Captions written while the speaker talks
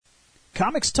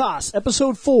Comics Toss,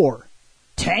 Episode 4,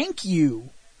 Tank You.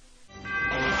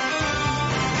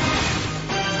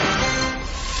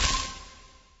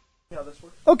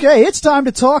 Okay, it's time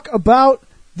to talk about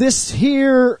this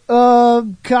here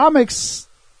comics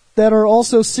that are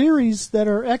also series that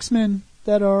are X-Men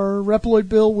that are Reploid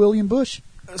Bill, William Bush.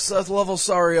 Seth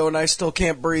Levelsario, and I still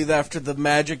can't breathe after the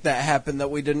magic that happened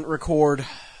that we didn't record.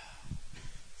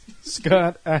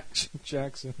 Scott Action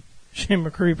Jackson. Shane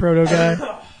McCree, Proto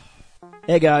Guy.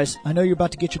 Hey guys, I know you're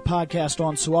about to get your podcast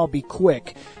on, so I'll be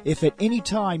quick. If at any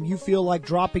time you feel like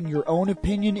dropping your own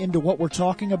opinion into what we're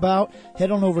talking about, head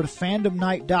on over to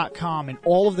fandomnight.com, and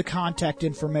all of the contact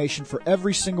information for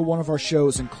every single one of our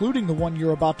shows, including the one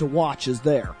you're about to watch, is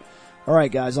there.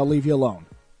 Alright guys, I'll leave you alone.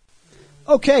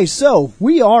 Okay, so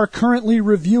we are currently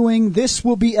reviewing, this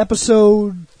will be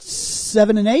episode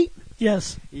 7 and 8?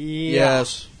 Yes.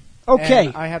 Yes. Okay.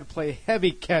 And I had to play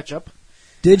heavy catch-up.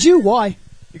 Did you? Why?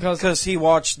 Because he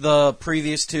watched the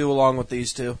previous two along with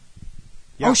these two.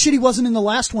 Yeah. Oh shit, he wasn't in the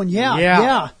last one. Yeah.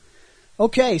 Yeah.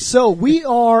 Okay, so we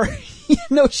are...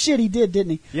 no shit, he did,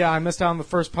 didn't he? Yeah, I missed out on the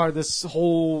first part of this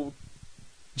whole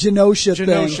Genosha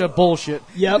Genosha bullshit.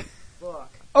 Yep.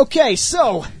 Fuck. Okay,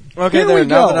 so... Okay, here there. we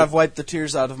Now go. that I've wiped the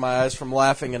tears out of my eyes from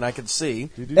laughing and I can see.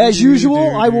 As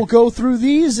usual, I will go through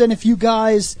these, and if you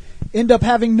guys end up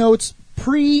having notes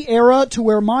pre-era to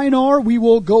where mine are, we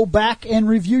will go back and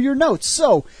review your notes.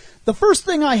 So, the first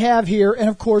thing I have here, and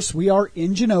of course we are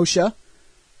in Genosha.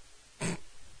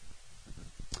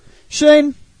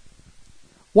 Shane,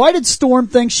 why did Storm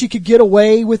think she could get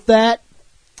away with that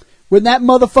when that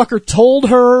motherfucker told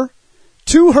her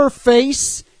to her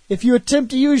face, if you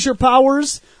attempt to use your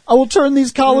powers, I will turn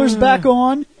these collars back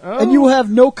on, and you will have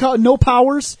no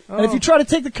powers, and if you try to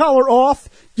take the collar off,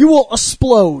 you will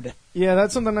explode. Yeah,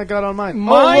 that's something I got on mine.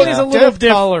 Mine is a little death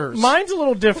collars. Mine's a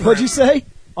little different. What'd you say?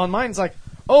 On mine's like,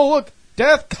 oh look,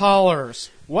 death collars.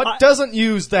 What doesn't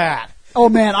use that? Oh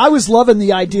man, I was loving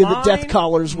the idea that death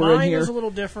collars were in Mine here. is a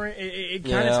little different. It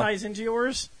kind of ties into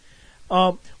yours.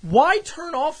 Why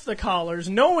turn off the collars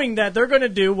knowing that they're going to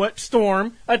do what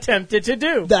Storm attempted to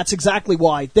do? That's exactly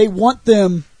why. They want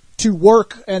them to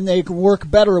work, and they can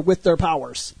work better with their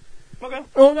powers. Okay.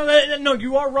 Oh, no,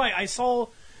 you are right. I saw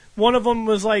one of them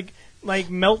was like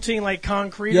melting like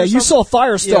concrete. Yeah, or you saw something.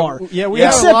 Firestar. Yeah, we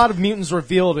had a lot of mutants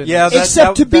revealed in Yeah, this.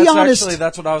 Except to be honest, actually,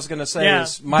 that's what I was going to say. Yeah.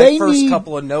 Is my They first need-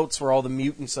 couple of notes were all the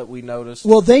mutants that we noticed.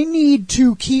 Well, they need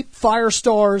to keep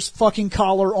Firestar's fucking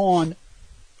collar on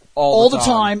all the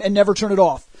time and never turn it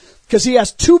off. Because he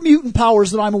has two mutant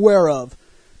powers that I'm aware of.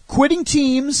 Quitting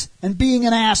teams and being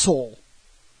an asshole.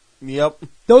 Yep.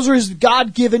 Those are his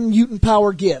God-given mutant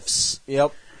power gifts.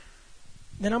 Yep.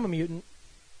 Then I'm a mutant.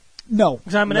 No.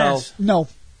 Because I'm an No. ass. No.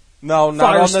 No,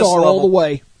 not on this Firestar level. all the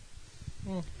way.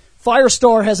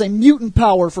 Firestar has a mutant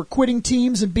power for quitting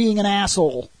teams and being an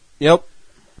asshole. Yep.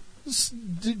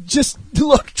 Just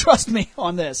look, trust me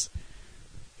on this.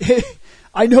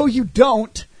 I know you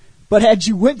don't, but had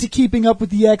you went to Keeping Up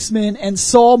with the X-Men and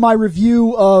saw my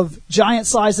review of Giant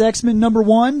Size X-Men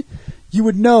 #1, you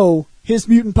would know his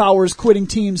mutant power is quitting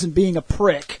teams and being a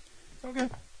prick. Okay.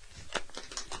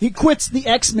 He quits the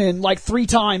X-Men like 3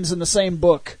 times in the same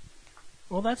book.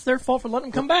 Well, that's their fault for letting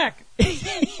him come back.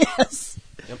 Yes.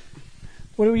 Yep.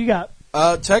 What do you got?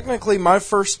 Technically, my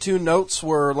first 2 notes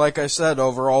were, like I said,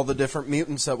 over all the different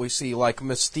mutants that we see, like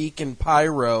Mystique and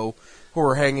Pyro, who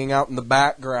are hanging out in the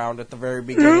background at the very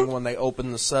beginning when they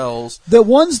open the cells. The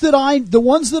ones that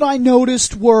I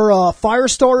noticed were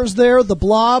Firestar is there, the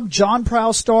Blob, John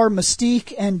Prowstar,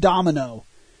 Mystique, and Domino.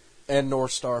 And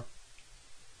North Star.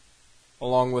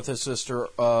 Along with his sister,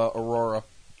 Aurora.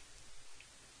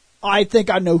 I think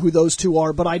I know who those 2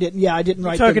 are, but I didn't write them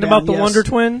down. Talking about the yes. Wonder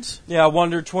Twins? Yeah,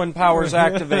 Wonder Twin powers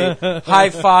activate. High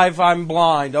five, I'm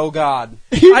blind. Oh, God.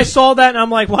 I saw that and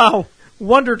I'm like, wow,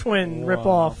 Wonder Twin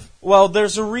ripoff. Well,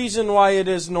 there's a reason why it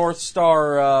is North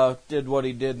Star did what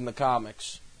he did in the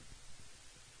comics.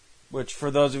 Which, for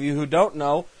those of you who don't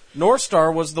know, North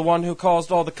Star was the one who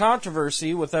caused all the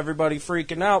controversy with everybody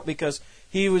freaking out because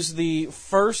he was the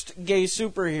first gay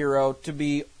superhero to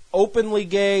be openly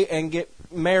gay and get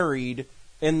married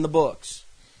in the books.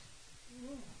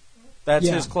 That's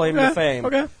his claim to fame.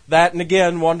 Okay. That, and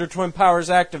again, Wonder Twin powers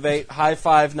activate. High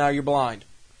five, now you're blind.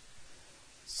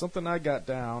 Something I got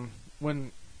down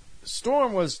when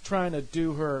Storm was trying to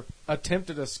do her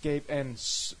attempted escape and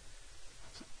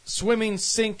swimming,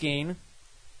 sinking.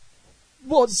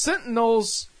 Well,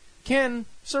 Sentinels can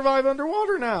survive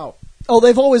underwater now. Oh,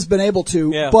 they've always been able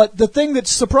to. Yeah. But the thing that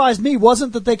surprised me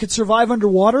wasn't that they could survive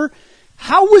underwater.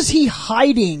 How was he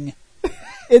hiding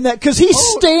in that because he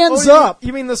stands up.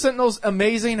 You mean the Sentinel's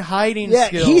amazing hiding Yeah,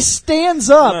 skill? he stands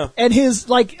up, and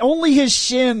only his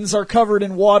shins are covered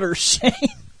in water. Shane,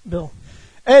 Bill,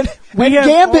 and when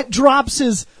Gambit drops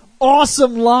his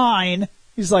awesome line,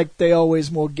 he's like, "They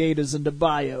always more gators in the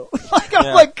bio."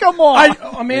 I'm like, come on.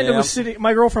 Amanda was sitting.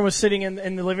 My girlfriend was sitting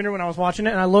in the living room when I was watching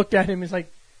it, and I looked at him. He's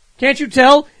like, "Can't you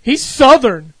tell? He's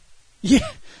Southern." Yeah,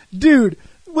 dude.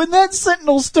 When that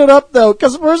Sentinel stood up, though,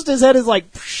 because first his head is like,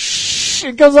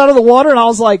 it comes out of the water, and I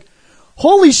was like,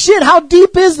 holy shit, how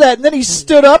deep is that? And then he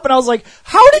stood up, and I was like,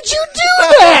 how did you do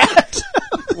that?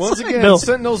 Once again,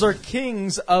 Sentinels are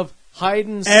kings of hide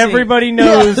and seek. Everybody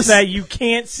knows that you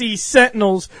can't see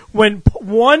Sentinels when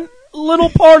one little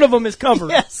part of them is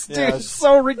covered. Yes, dude, it's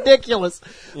so ridiculous.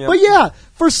 Yep. But yeah,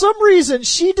 for some reason,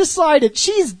 she decided,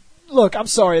 look, I'm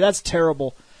sorry, that's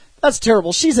terrible. That's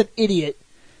terrible. She's an idiot.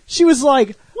 She was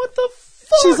like, what the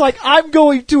fuck? She's like, I'm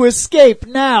going to escape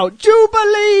now.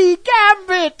 Jubilee,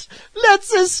 Gambit,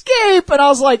 let's escape. And I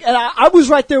was like, and I was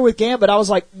right there with Gambit. I was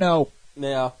like, no.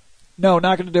 Yeah. No,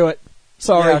 not going to do it.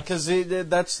 Sorry. Yeah, because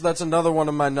that's another one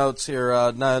of my notes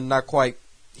here. Not quite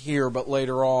here, but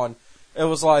later on. It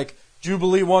was like,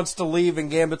 Jubilee wants to leave, and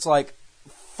Gambit's like,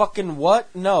 fucking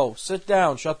what? No, sit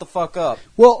down, shut the fuck up.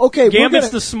 Well, okay, Gambit's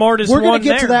the smartest one. We're going to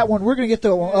get to that one. We're going to get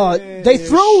to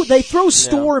they throw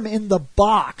Storm in the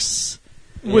box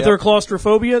with her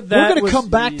claustrophobia. We're going to come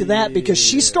back to that because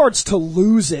she starts to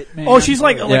lose it, man. Oh, she's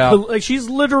like she's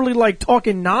literally like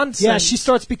talking nonsense. Yeah, she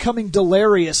starts becoming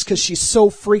delirious because she's so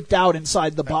freaked out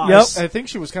inside the box. Yep. I think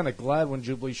she was kind of glad when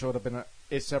Jubilee showed up in a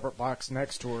separate box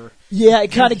next to her. Yeah,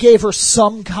 it kind of gave her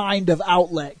some kind of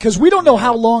outlet because we don't know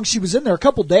how long she was in there. A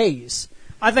couple days.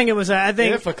 I think it was. A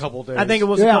couple days. I think it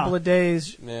was a couple of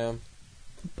days. Yeah.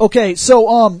 Okay,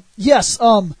 so yes,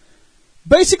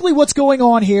 basically what's going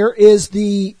on here is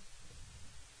the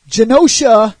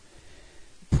Genosha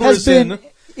has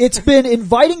been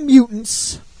inviting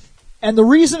mutants, and the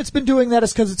reason it's been doing that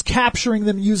is because it's capturing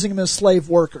them, using them as slave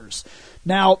workers.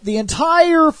 Now, the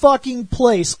entire fucking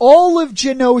place, all of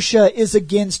Genosha is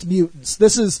against mutants.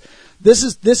 This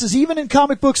is even in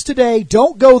comic books today.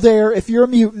 Don't go there if you're a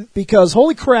mutant because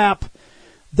holy crap,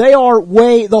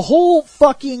 the whole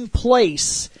fucking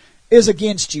place is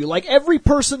against you. Like every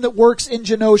person that works in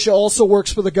Genosha also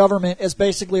works for the government as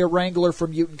basically a wrangler for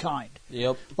mutant kind.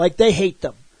 Yep. Like they hate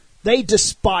them. They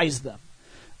despise them.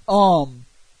 And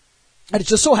it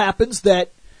just so happens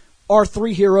that our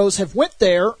three heroes have went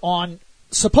there on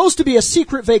supposed to be a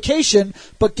secret vacation,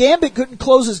 but Gambit couldn't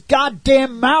close his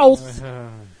goddamn mouth.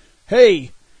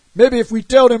 Hey, maybe if we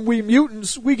tell them we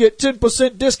mutants, we get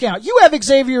 10% discount. You have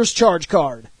Xavier's charge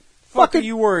card. Fuck are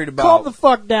you worried about? Calm the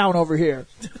fuck down over here.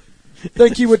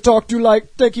 Think he would talk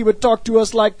to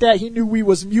us like that? He knew we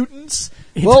was mutants?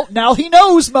 Well, now he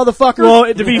knows, motherfucker.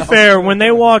 Well, to be fair, when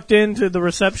they walked into the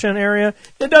reception area,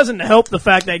 it doesn't help the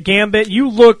fact that Gambit, you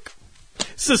look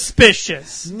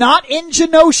suspicious. Not in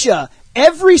Genosha.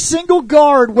 Every single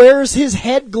guard wears his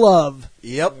head glove.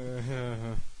 Yep.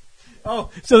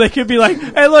 Oh, so they could be like,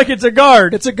 hey, look, it's a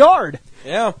guard. It's a guard.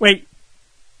 Yeah. Wait,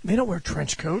 they don't wear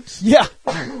trench coats? Yeah.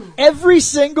 Every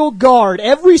single guard,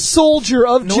 every soldier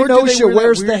of Genosha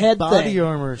wears the head body thing.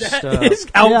 armor stuff. His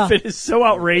outfit is so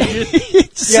outrageous.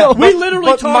 We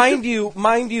literally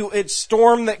mind you, it's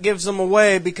Storm that gives them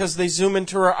away because they zoom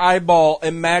into her eyeball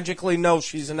and magically know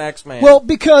she's an X-Man. Well,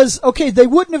 because, they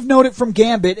wouldn't have known it from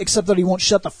Gambit, except that he won't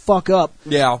shut the fuck up.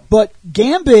 Yeah. But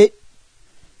Gambit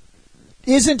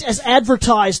isn't as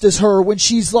advertised as her when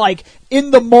she's like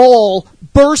in the mall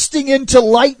bursting into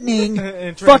lightning,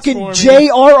 fucking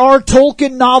J.R.R.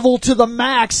 Tolkien novel to the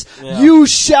max. Yeah. You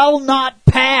shall not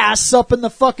pass up in the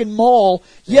fucking mall.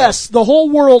 Yeah. Yes, the whole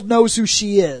world knows who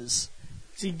she is.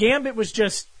 See, Gambit was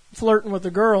just flirting with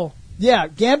a girl. Yeah,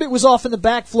 Gambit was off in the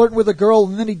back flirting with a girl,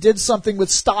 and then he did something with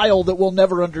style that we'll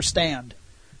never understand.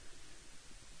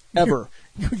 Ever.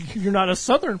 You're not a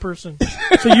Southern person,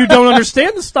 so you don't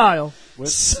understand the style.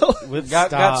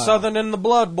 Got Southern in the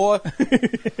blood, boy.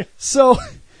 So,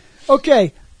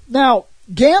 okay, now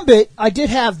Gambit, I did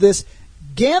have this.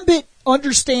 Gambit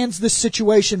understands this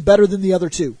situation better than the other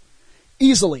two,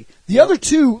 easily. The other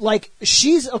two,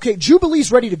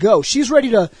 Jubilee's ready to go. She's ready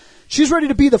to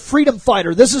be the freedom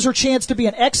fighter. This is her chance to be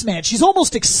an X-Man. She's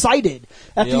almost excited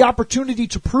at the opportunity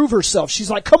to prove herself.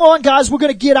 She's like, come on, guys, we're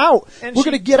going to get out. We're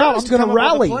going to get out. I'm going to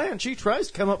rally. She tries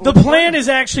to come up with the plan. Is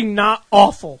actually not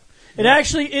awful. It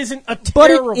actually isn't a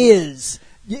terrible. But it is.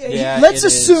 Let's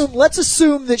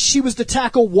assume that she was to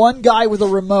tackle one guy with a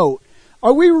remote.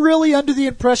 Are we really under the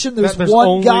impression there's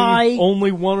one guy?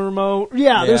 Only one remote?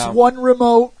 Yeah, there's one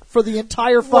remote for the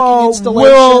entire fucking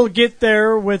installation. We'll get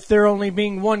there with there only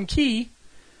being one key.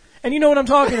 and you know what I'm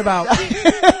talking about.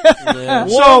 Yeah.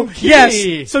 So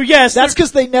yes, That's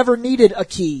because they never needed a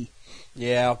key.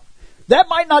 Yeah. That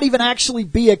might not even actually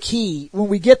be a key when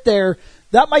we get there.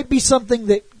 That might be something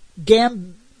that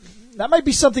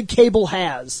Cable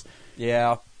has.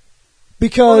 Yeah.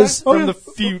 Because from the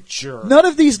future. none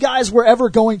of these guys were ever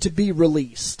going to be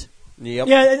released. Yep.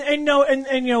 yeah, and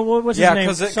you know what's his name?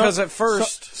 because at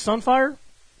first... Sunfire,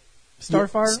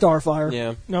 Starfire, Starfire.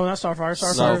 Yeah. No, not Starfire.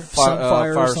 No, Starfire,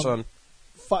 Sunfire or Fire something.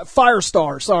 Sun.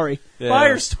 Firestar. Sorry. Yeah.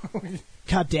 Firestar.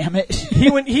 God damn it.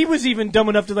 He was even dumb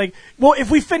enough to like, well, if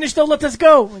we finish, they'll let us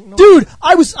go. Like, no. Dude,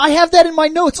 I have that in my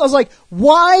notes. I was like,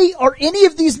 why are any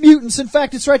of these mutants, in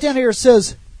fact, it's right down here, it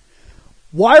says,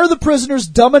 why are the prisoners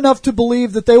dumb enough to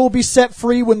believe that they will be set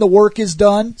free when the work is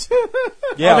done?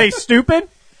 Yeah. Are they stupid?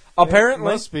 Apparently.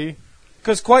 It must be.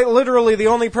 Because quite literally, the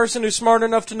only person who's smart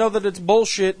enough to know that it's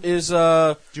bullshit is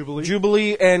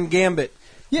Jubilee and Gambit.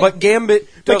 Yeah. But Gambit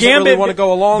doesn't really want to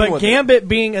go along with But Gambit,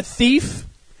 being a thief,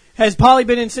 has probably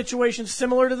been in situations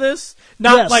similar to this.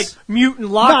 Not Yes. like mutant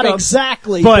lockup. Not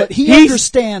exactly, but but he he's-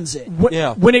 understands it.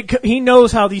 Yeah. He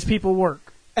knows how these people work.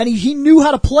 And he knew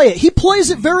how to play it. He plays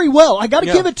it very well. I got to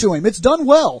Yeah. give it to him. It's done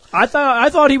well. I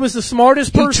thought he was the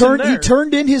smartest person there. He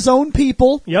turned in his own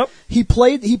people. Yep. He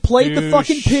played the Douche.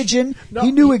 fucking pigeon. No.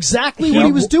 He knew exactly what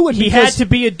he was doing. He had because to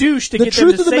be a douche to the get them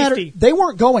truth to of the matter, safety. they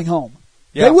weren't going home.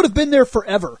 Yeah. They would have been there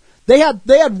forever. They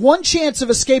had one chance of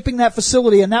escaping that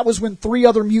facility, and that was when 3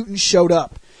 other mutants showed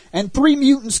up. And 3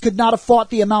 mutants could not have fought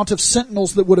the amount of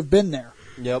Sentinels that would have been there.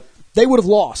 Yep. They would have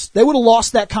lost. They would have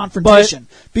lost that confrontation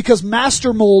because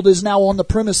Master Mold is now on the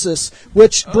premises,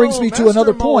 which brings me to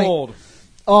another point.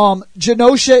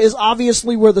 Genosha is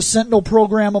obviously where the Sentinel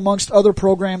program, amongst other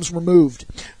programs, were moved.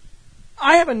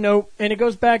 I have a note, and it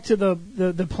goes back to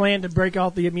the plan to break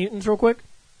out the mutants real quick.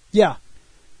 Yeah.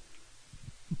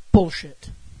 Bullshit.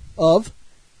 Of?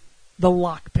 The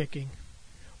lock picking.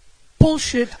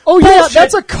 Bullshit. Oh, yeah, Bullshit.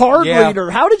 that's a card Yeah.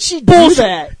 reader. How did she do Bullshit.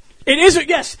 that? It is.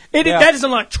 Yes, Yeah. that is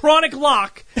an electronic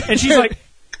lock, and she's like,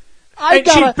 I she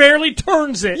gotta, barely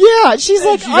turns it. yeah, she's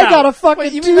like, I Yeah. gotta fucking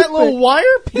Wait, you do mean that little wire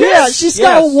piece? Yeah, she's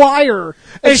got a Yes. wire.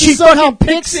 And she somehow fucking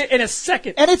picks it in a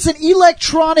second. And it's an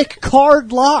electronic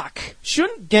card lock.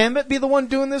 Shouldn't Gambit be the one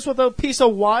doing this with a piece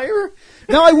of wire?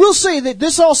 Now, I will say that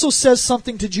this also says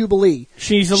something to Jubilee.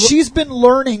 She's been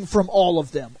learning from all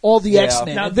of them, all the Yeah.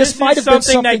 X-Men. Now And this might is have been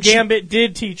something something that Gambit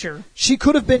did teach her. she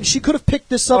could have picked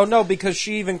this up. Oh, no, because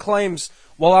she even claims,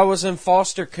 while I was in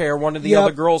foster care, one of the Yep.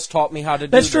 other girls taught me how to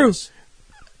do That's true. this.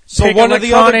 So Pick one of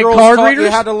the other electronic girls card taught readers?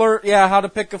 you how to learn, how to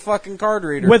pick a fucking card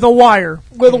reader. With a wire.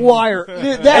 with a wire.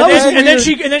 That And was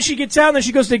then she gets out, and then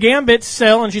she goes to Gambit's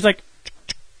cell, and she's like,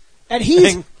 and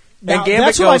he's And- now, and Gambit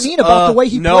that's what goes, I mean about the way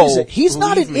he no, plays it. He's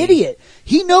not an believe me. idiot.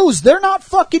 He knows they're not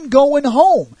fucking going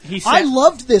home. He said- I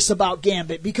loved this about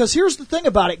Gambit because here's the thing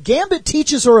about it. Gambit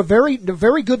teaches her a very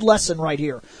good lesson right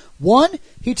here. One,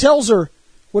 he tells her,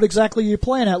 what exactly are you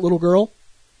playing at, little girl?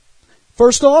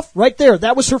 First off, right there,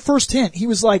 that was her first hint. He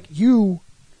was like, you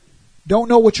don't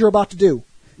know what you're about to do.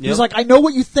 Yep. He's like, I know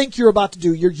what you think you're about to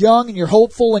do. You're young and you're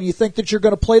hopeful and you think that you're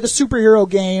going to play the superhero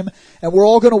game and we're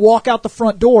all going to walk out the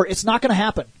front door. It's not going to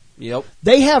happen. Yep.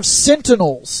 They have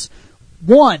Sentinels.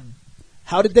 One,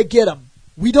 how did they get them?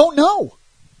 We don't know.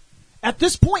 At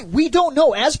this point, we don't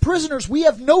know. As prisoners, we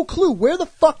have no clue. Where the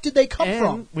fuck did they come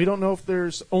from? We don't know if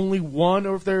there's only one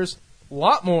or if there's a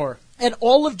lot more. And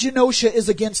all of Genosha is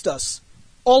against us.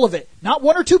 All of it. Not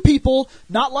 1 or 2 people.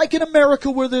 Not like in America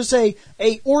where there's a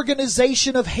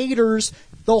organization of haters.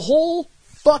 The whole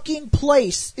fucking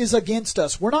place is against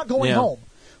us. We're not going home.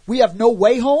 We have no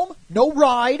way home, no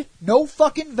ride, no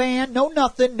fucking van, no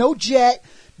nothing, no jet.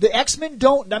 The X-Men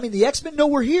the X-Men know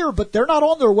we're here, but they're not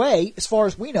on their way, as far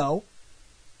as we know.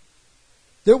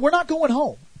 We're not going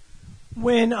home.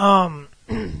 when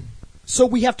So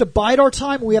we have to bide our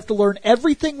time. We have to learn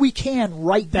everything we can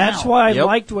right now. that's why I Yep.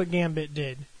 liked what Gambit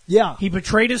did. Yeah. He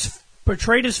betrayed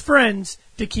his friends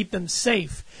to keep them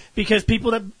safe because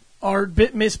people that are a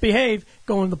bit misbehaved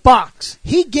go in the box.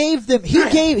 He gave the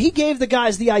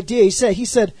guys the idea. He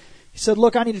said,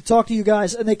 look, I need to talk to you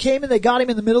guys. And they came and they got him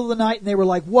in the middle of the night and they were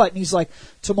like, what? And he's like,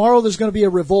 tomorrow there's going to be a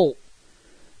revolt.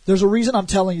 There's a reason I'm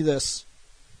telling you this.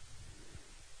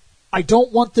 I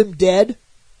don't want them dead.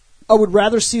 I would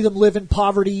rather see them live in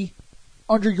poverty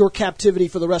under your captivity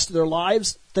for the rest of their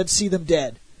lives than see them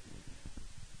dead.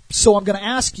 So I'm going to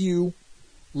ask you,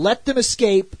 let them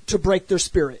escape to break their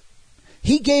spirit.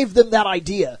 He gave them that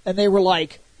idea, and they were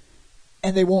like,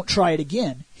 and they won't try it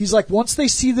again. He's like, once they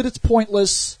see that it's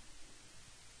pointless,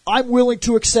 I'm willing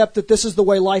to accept that this is the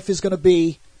way life is going to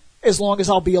be as long as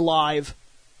I'll be alive.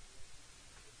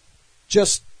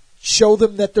 Just show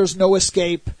them that there's no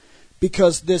escape.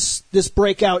 because this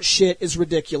breakout shit is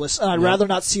ridiculous, and I'd rather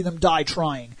not see them die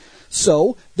trying.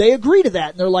 So they agree to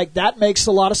that, and they're like, that makes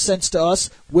a lot of sense to us.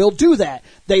 We'll do that.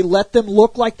 They let them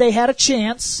look like they had a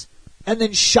chance, and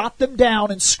then shot them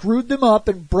down and screwed them up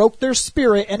and broke their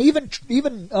spirit. And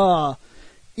even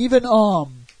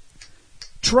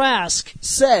Trask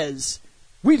says,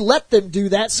 we let them do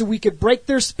that so we could break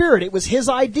their spirit. It was his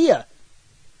idea.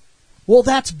 Well,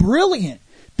 that's brilliant,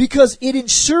 because it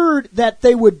ensured that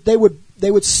they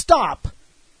would stop.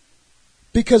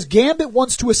 Because Gambit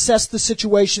wants to assess the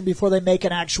situation before they make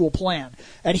an actual plan.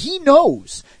 And he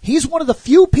knows. He's one of the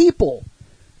few people.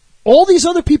 All these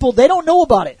other people, they don't know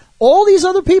about it. All these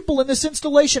other people in this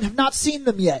installation have not seen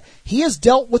them yet. He has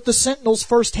dealt with the Sentinels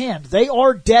firsthand. They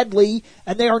are deadly,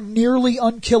 and they are nearly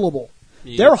unkillable.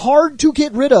 Yep. They're hard to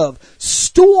get rid of.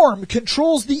 Storm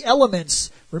controls the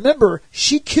elements. Remember,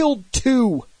 she killed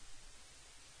 2.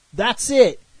 That's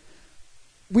it.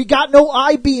 We got no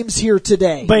I-beams here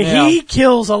today. But he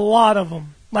kills a lot of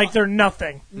them like they're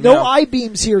nothing. No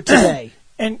I-beams here today.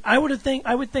 And I would think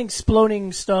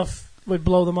exploding stuff would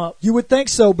blow them up. You would think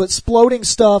so, but exploding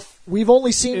stuff, we've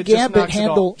only seen Gambit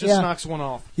handle. Just knocks one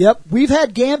off. Yep, we've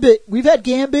had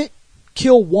Gambit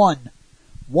kill one.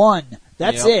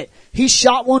 That's it. He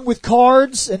shot one with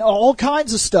cards and all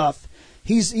kinds of stuff.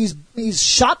 He's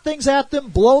shot things at them,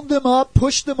 blown them up,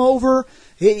 pushed them over.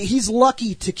 He's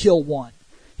lucky to kill one.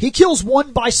 He kills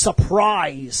one by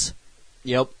surprise.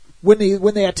 Yep. When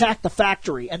they attack the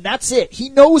factory, and that's it. He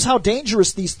knows how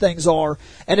dangerous these things are,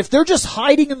 and if they're just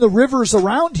hiding in the rivers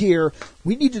around here,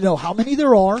 we need to know how many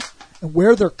there are and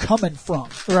where they're coming from.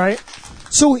 Right.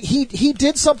 So he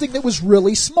did something that was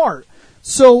really smart.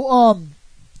 So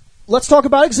let's talk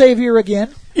about Xavier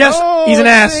again. Yes, he's an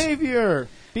ass. Xavier,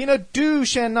 being a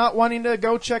douche and not wanting to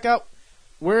go check out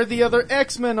where the other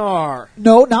X-Men are.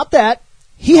 No, not that.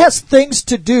 He has things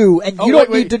to do, and you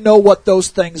don't need to know what those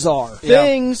things are.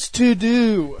 Things to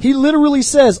do. He literally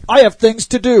says, I have things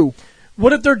to do.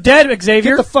 What if they're dead,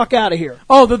 Xavier? Get the fuck out of here.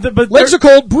 Oh, but legs are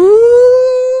cold.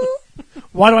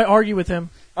 Why do I argue with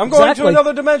him? I'm going to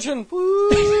another dimension.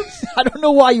 I don't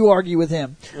know why you argue with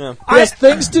him. Yeah. He has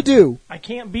things to do. I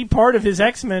can't be part of his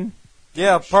X-Men.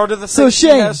 Yeah, part of the thing he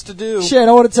has to do. Shane,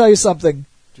 I want to tell you something.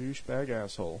 Douchebag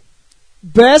asshole.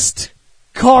 Best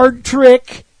card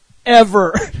trick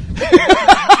ever.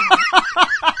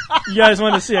 You guys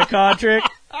want to see a card trick?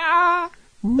 Yeah.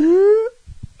 Dude,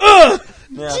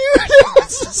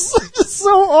 it's just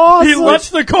so awesome. He lets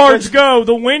the cards go.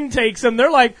 The wind takes them. They're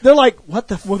like, what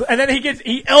the? And then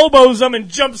he elbows them and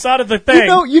jumps out of the thing.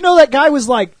 You know that guy was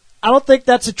like, I don't think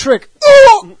that's a trick.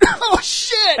 Oh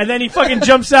shit! And then he fucking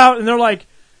jumps out, and they're like,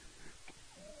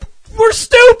 we're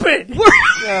stupid.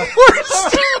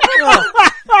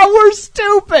 We're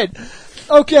stupid.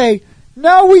 Okay,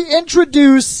 now we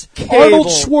introduce Arnold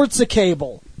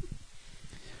Schwarzenegger.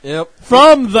 Yep.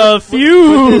 From the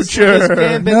future.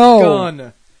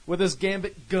 With his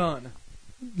Gambit gun.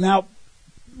 Now,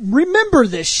 remember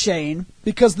this, Shane,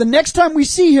 because the next time we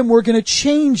see him, we're going to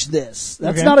change this.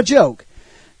 That's not a joke.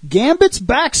 Gambit's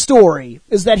backstory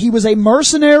is that he was a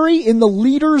mercenary in the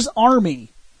leader's army.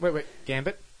 Wait.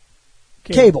 Gambit?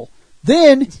 Cable.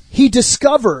 Then he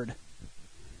discovered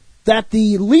that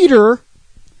the leader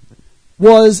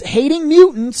was hating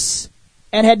mutants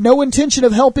and had no intention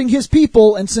of helping his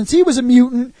people, and since he was a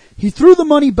mutant, he threw the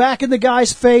money back in the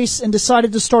guy's face and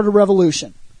decided to start a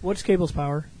revolution. What's Cable's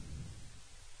power?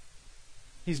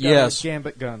 He's got a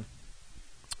Gambit gun.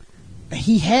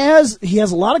 He has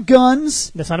a lot of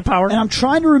guns. That's not a power. And I'm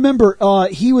trying to remember,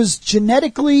 he was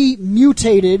genetically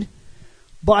mutated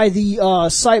by the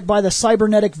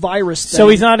cybernetic virus thing. So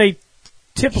he's not a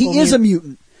typical mutant. He is a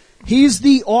mutant. He's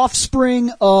the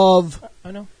offspring of...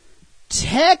 I know.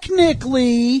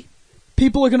 Technically,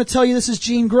 people are going to tell you this is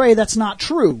Jean Grey. That's not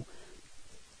true.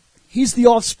 He's the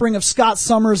offspring of Scott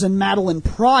Summers and Madeline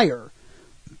Pryor,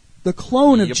 the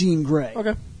clone of Jean Grey.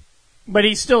 Okay. But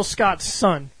he's still Scott's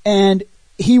son. And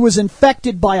he was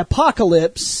infected by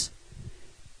Apocalypse,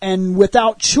 and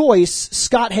without choice,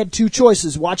 Scott had two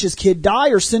choices. Watch his kid die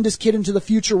or send his kid into the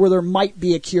future where there might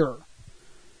be a cure.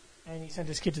 And he sent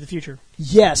his kid to the future.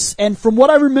 Yes, and from what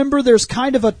I remember, there's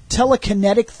kind of a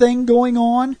telekinetic thing going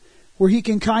on where he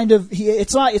can kind of...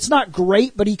 It's not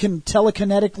great, but he can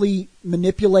telekinetically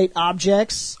manipulate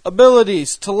objects.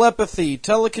 Abilities, telepathy,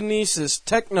 telekinesis,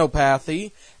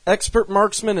 technopathy, expert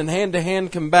marksman, and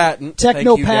hand-to-hand combatant.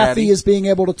 Technopathy is being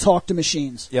able to talk to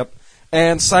machines. Yep.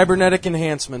 And cybernetic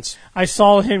enhancements. I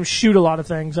saw him shoot a lot of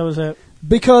things. That was it.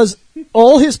 Because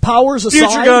all his powers aside...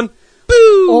 Future gun!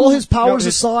 all his powers No, his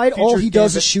aside, all he features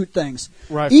does Gambit is shoot things.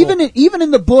 rifle. Even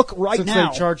in the book right Since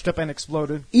now, they charged up and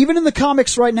exploded. even in the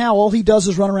comics right now, all he does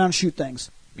is run around and shoot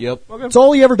things. Yep. That's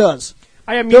all he ever does.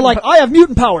 I have They're mutant like, I have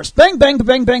mutant powers. Bang, bang,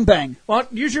 bang, bang, bang. well,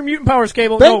 use your mutant powers,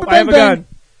 Cable. Bang, No, bang, I have a bang, gun.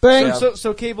 bang. Yeah.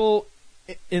 So Cable,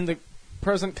 in the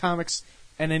present comics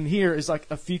and in here, is like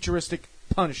a futuristic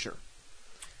Punisher.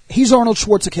 He's Arnold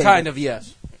Schwarzenegger. Kind of,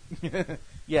 yes.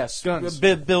 Yes. Guns.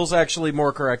 Bill's actually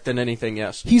more correct than anything,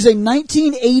 yes. He's a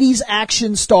 1980s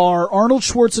action star, Arnold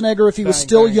Schwarzenegger, if he was Bang,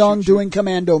 still bang, young shoot, shoot. doing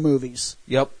commando movies.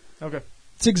 Yep. Okay.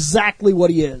 It's exactly what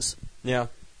he is. Yeah.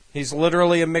 He's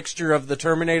literally a mixture of the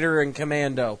Terminator and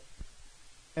Commando.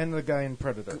 And the guy in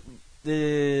Predator.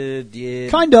 Yeah,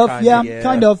 Kind of, yeah,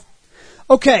 kind of.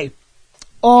 Okay.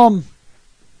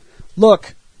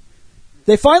 Look.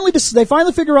 They finally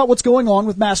figure out what's going on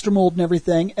with Master Mold and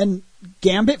everything, and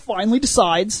Gambit finally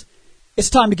decides it's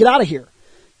time to get out of here.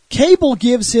 Cable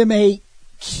gives him a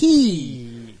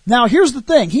key. Now, here's the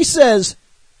thing. He says,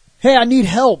 hey, I need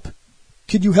help.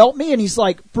 Could you help me? And he's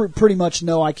like, pretty much,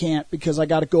 no, I can't, because I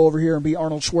got to go over here and be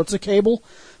Arnold Schwarzenegger.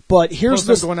 But here's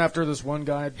Plus, the going after this one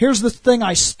guy. Here's the thing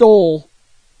I stole.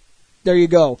 There you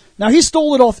go. Now he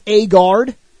stole it off a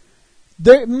guard.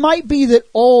 It might be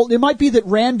that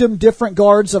random different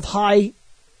guards of high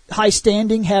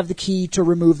standing have the key to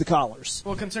remove the collars.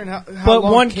 Well, considering how But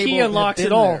long one Cable key had unlocks been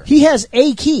it all. there. He has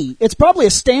a key. It's probably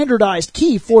a standardized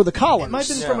key for the collars. It might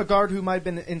have been from a guard who might have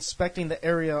been inspecting the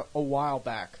area a while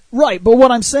back. Right, but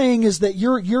what I'm saying is that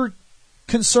you're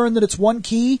concerned that it's one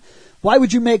key. Why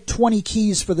would you make 20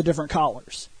 keys for the different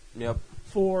collars? Yep.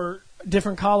 For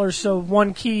different collars, so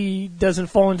one key doesn't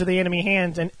fall into the enemy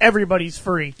hands and everybody's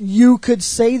free. You could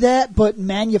say that, but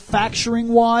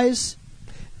manufacturing-wise,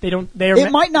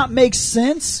 it might not make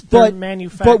sense, but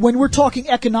when we're talking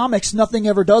economics, nothing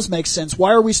ever does make sense.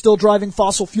 Why are we still driving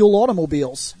fossil fuel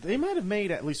automobiles? They might have made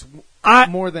at least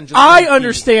more than just I one key.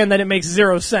 understand that it makes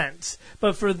 0 sense,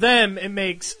 but for them it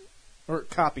makes Or a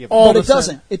copy of it. But it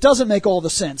doesn't. It doesn't make all the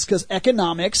sense, because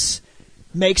economics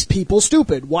makes people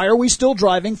stupid. Why are we still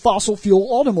driving fossil fuel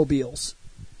automobiles?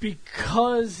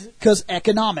 Because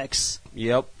economics.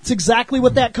 Yep. It's exactly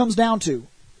what that comes down to.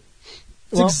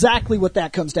 Exactly what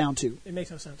that comes down to. It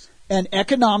makes no sense. And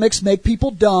economics make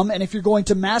people dumb, and if you're going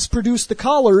to mass produce the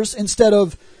collars instead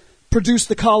of produce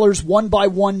the collars one by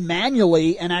one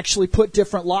manually and actually put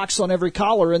different locks on every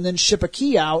collar and then ship a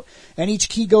key out, and each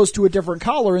key goes to a different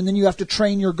collar, and then you have to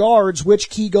train your guards which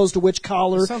key goes to which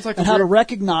collar and how to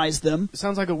recognize them. It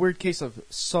sounds like a weird case of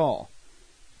Saw.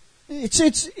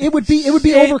 It would be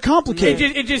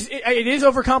overcomplicated. It is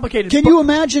overcomplicated. Can you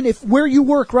imagine if where you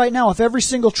work right now, if every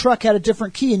single truck had a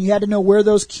different key and you had to know where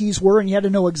those keys were and you had to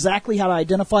know exactly how to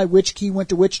identify which key went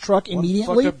to which truck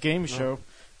immediately? Fucked up game show.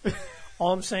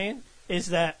 All I'm saying is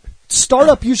that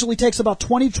startup usually takes about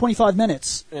 20 to 25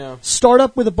 minutes. Yeah.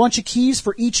 Startup with a bunch of keys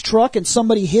for each truck, and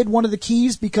somebody hid one of the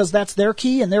keys because that's their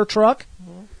key in their truck.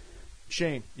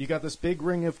 Shane, you got this big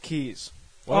ring of keys.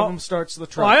 One of them starts the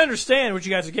truck. Well, I understand what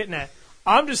you guys are getting at.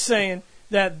 I'm just saying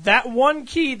that one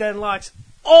key that unlocks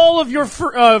all of your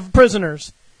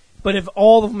prisoners, but if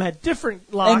all of them had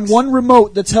different locks... And one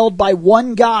remote that's held by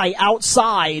one guy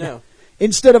outside,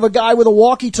 instead of a guy with a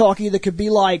walkie-talkie that could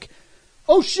be like,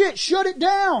 oh shit, shut it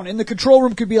down, and the control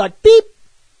room could be like, beep.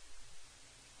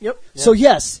 Yep. So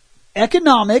yes,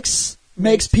 economics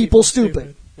makes people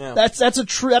stupid. Yeah. That's a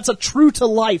true to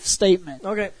life statement.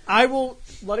 Okay, I will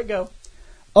let it go.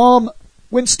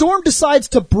 When Storm decides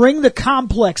to bring the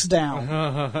complex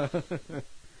down,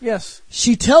 yes,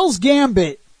 she tells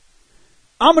Gambit,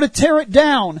 I'm going to tear it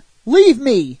down. Leave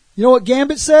me. You know what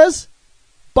Gambit says?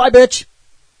 Bye, bitch.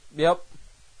 Yep.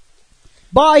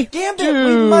 Bye. Gambit,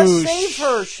 we must save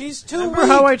her. She's too Remember weak.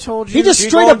 how I told you? He just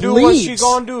straight up do leaves. what she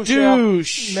gonna do,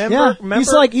 Douche. Remember,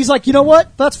 He's like, you know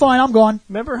what? That's fine. I'm gone.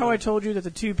 Remember how I told you that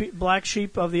the two black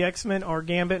sheep of the X-Men are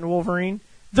Gambit and Wolverine?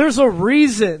 There's a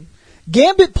reason.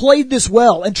 Gambit played this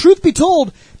well, and truth be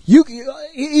told,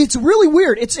 it's really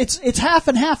weird. It's half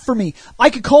and half for me.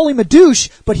 I could call him a douche,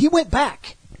 but he went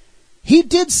back. He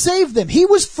did save them. He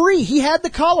was free. He had the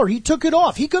collar. He took it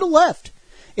off. He could have left.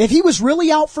 If he was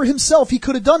really out for himself, he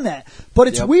could have done that. But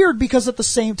it's weird because at the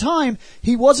same time,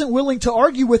 he wasn't willing to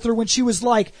argue with her when she was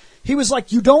like,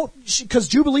 you don't, because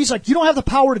Jubilee's like, you don't have the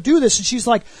power to do this. And she's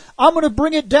like, I'm going to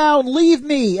bring it down. Leave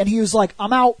me. And he was like,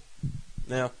 I'm out.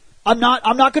 Yeah. I'm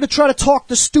not going to try to talk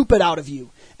the stupid out of you.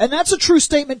 And that's a true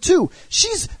statement too.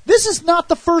 This is not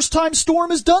the first time Storm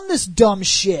has done this dumb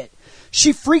shit.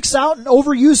 She freaks out and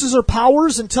overuses her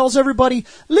powers and tells everybody,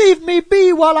 leave me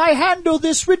be while I handle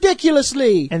this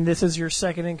ridiculously. And this is your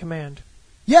second in command.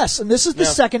 Yes, and this is the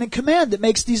second in command that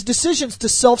makes these decisions to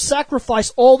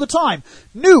self-sacrifice all the time.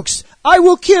 Nukes, I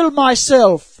will kill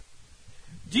myself.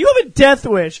 Do you have a death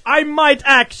wish? I might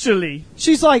actually.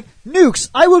 She's like, Nukes,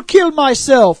 I will kill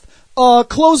myself.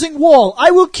 Closing wall,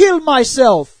 I will kill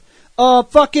myself.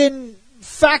 Fucking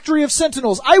factory of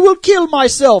sentinels, I will kill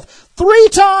myself. 3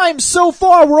 times so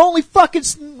far. We're only fucking...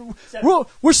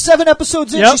 We're 7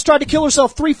 episodes in. Yep. She's tried to kill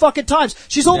herself 3 fucking times.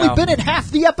 She's only been in half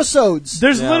the episodes.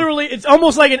 There's literally... It's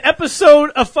almost like an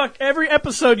episode of every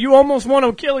episode you almost want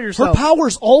to kill Her yourself.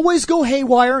 powers always go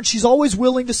haywire, and she's always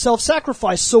willing to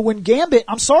self-sacrifice. So when Gambit...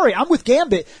 I'm sorry, I'm with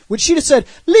Gambit. When she'd have said,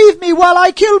 leave me while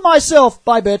I kill myself.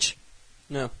 Bye, bitch.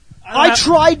 No. I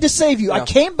tried to save you. Yeah. I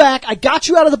came back. I got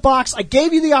you out of the box. I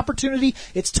gave you the opportunity.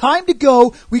 It's time to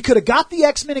go. We could have got the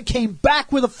X-Men and came back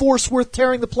with a force worth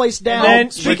tearing the place down. And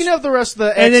then, Speaking of the rest of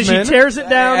the and X-Men, then she tears it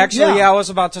down. Actually, Yeah. I was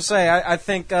about to say, I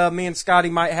think me and Scotty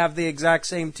might have the exact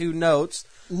same 2 notes.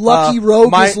 Lucky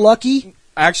Rogue is lucky.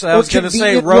 Actually, I was going to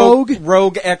say Convenient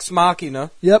Rogue Ex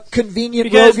Machina. Yep, convenient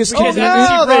Because, Rogue is because convenient. after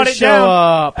she brought they it show down,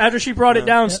 up. after she brought it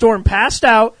down, Storm passed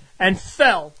out and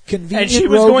fell. Convenient and she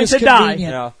was Rogue going is to die.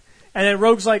 convenient. Yeah, And then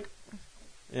Rogue's like,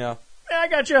 yeah. yeah, I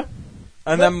got you.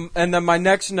 And then my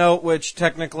next note, which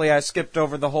technically I skipped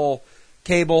over the whole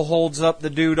Cable holds up the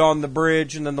dude on the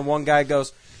bridge, and then the one guy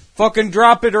goes, "Fucking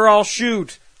drop it or I'll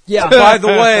shoot." Yeah. By the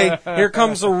way, here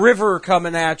comes a river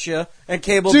coming at you, and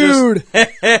Cable Dude.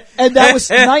 just... And that was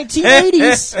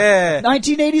 1980s.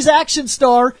 1980s action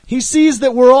star. He sees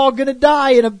that we're all going to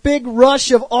die in a big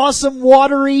rush of awesome,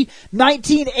 watery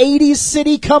 1980s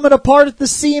city coming apart at the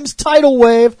seams tidal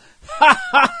wave.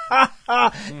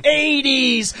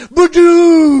 80s.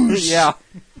 Badoosh. Yeah.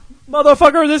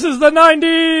 Motherfucker, this is the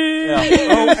 90s!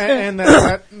 Yeah. and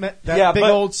that Yeah, big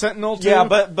but- old Sentinel too. Yeah,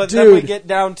 but then we Dude. get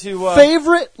down to...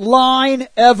 Favorite line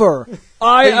ever.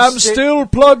 I They am sti- still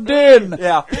plugged in.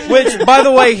 Yeah. Which, by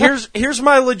the way, here's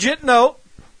my legit note.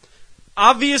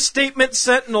 Obvious statement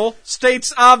Sentinel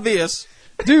states obvious.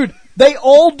 Dude, they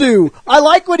all do. I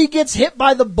like when he gets hit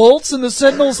by the bolts and the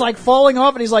Sentinel's like falling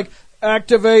off and he's like,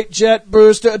 activate jet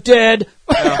booster, dead.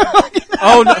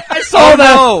 Oh no! I saw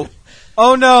that. No!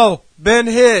 Oh no! Been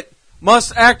hit.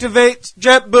 Must activate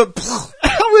jet boot.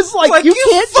 I was like, you you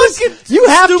can't fucking just, you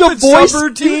have to stupid voice,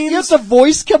 subroutines. you have to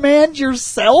voice command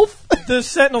yourself. The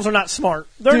Sentinels are not smart.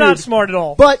 They're Dude. not smart at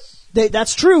all. But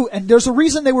that's true, and there's a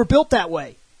reason they were built that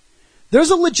way. There's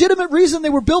a legitimate reason they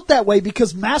were built that way,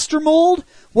 because Master Mold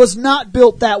was not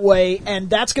built that way, and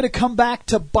that's going to come back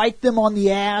to bite them on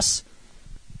the ass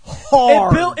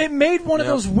hard. It made one of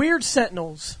Yep. those weird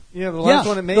Sentinels. Yeah, the last Yeah.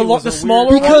 one it made The was the a smaller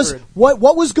weird Because hybrid.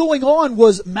 what was going on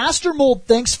was Master Mold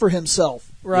thinks for himself,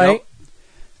 Right? Yep.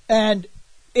 and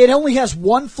it only has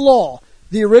one flaw.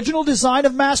 The original design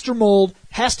of Master Mold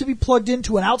has to be plugged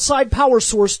into an outside power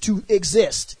source to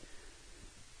exist.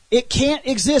 It can't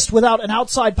exist without an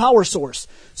outside power source.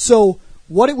 So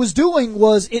what it was doing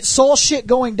was it saw shit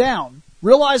going down,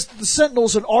 realized that the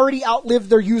Sentinels had already outlived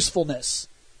their usefulness,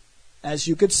 as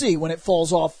you could see when it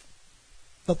falls off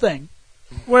the thing,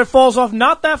 Where it falls off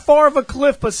not that far of a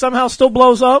cliff, but somehow still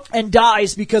blows up and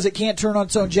dies because it can't turn on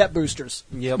its own jet boosters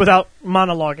Yep. without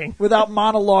monologuing. without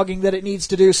monologuing that it needs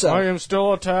to do so. I am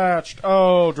still attached.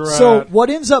 Oh, drat. So what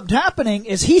ends up happening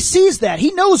is he sees that.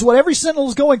 He knows what every Sentinel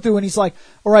is going through, and he's like,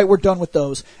 all right, we're done with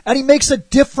those. And he makes a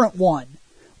different one.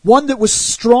 One that was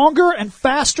stronger and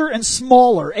faster and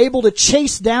smaller, able to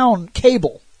chase down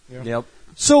Cable. Yep.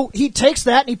 So he takes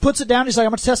that and he puts it down. He's like,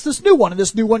 I'm going to test this new one. And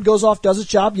this new one goes off, does its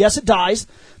job. Yes, it dies.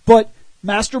 But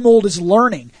Master Mold is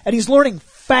learning. And he's learning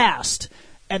fast.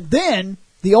 And then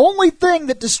the only thing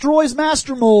that destroys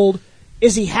Master Mold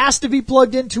is he has to be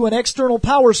plugged into an external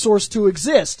power source to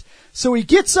exist. So he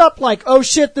gets up like, oh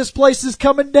shit, this place is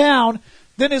coming down.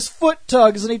 Then his foot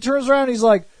tugs and he turns around and he's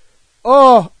like,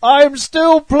 oh, I'm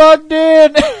still plugged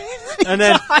in. And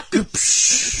then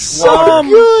So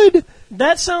good.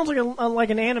 That sounds like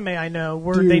an anime I know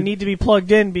where Dude. they need to be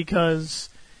plugged in because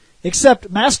Except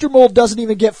Master Mold doesn't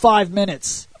even get 5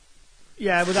 minutes.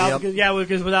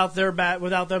 because without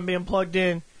without them being plugged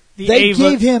in, They Ava,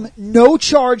 gave him no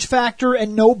charge factor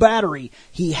and no battery.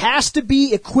 He has to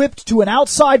be equipped to an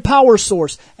outside power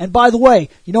source. And by the way,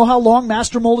 you know how long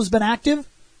Master Mold has been active?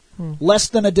 Less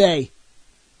than a day.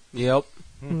 Yep.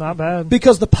 not bad.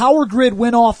 Because the power grid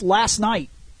went off last night.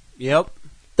 Yep.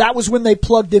 That was when they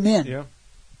plugged him in. Yeah.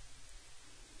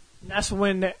 That's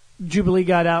when Jubilee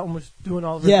got out and was doing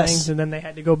all of her Yes. things, and then they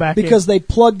had to go back Because in. they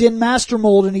plugged in Master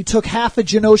Mold and he took half of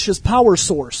Genosha's power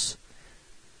source.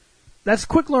 That's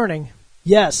quick learning.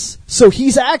 Yes. So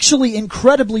he's actually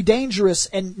incredibly dangerous,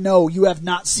 and no, you have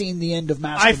not seen the end of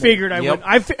Master I Mold. figured I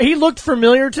would. He looked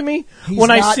familiar to me He's when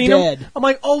I not seen dead. him. I'm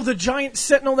like, oh, the giant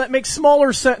sentinel that makes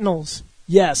smaller sentinels.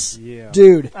 Yes. Yeah.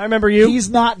 Dude. I remember you. He's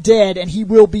not dead, and he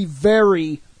will be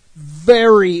very,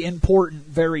 very important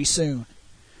very soon.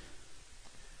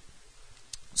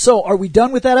 So, are we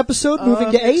done with that episode?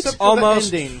 Moving to 8? Except for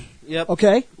Almost. the ending. Yep.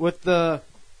 Okay. With the...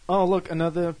 Oh, look,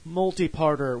 another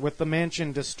multi-parter with the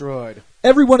mansion destroyed.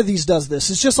 Every one of these does this.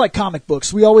 It's just like comic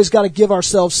books. We always got to give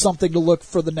ourselves something to look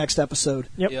for the next episode.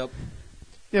 Yep.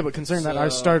 Yeah, but considering that I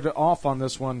started off on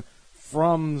this one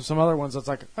from some other ones, it's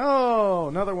like, oh,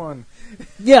 another one.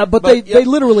 Yeah, but they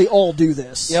literally all do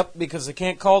this. Yep, because they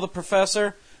can't call the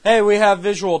professor. Hey, we have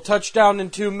visual. Touchdown in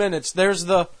 2 minutes. There's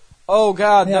the, oh,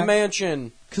 God, Yeah. the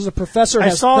mansion. Because the professor I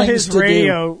has saw things his to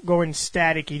radio going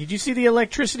staticky. Did you see the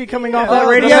electricity coming off that Oh,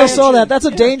 radio? Yeah, I mansion. saw that. That's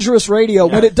a dangerous radio.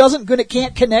 When it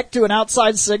can't connect to an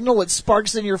outside signal, it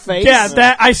sparks in your face. Yeah,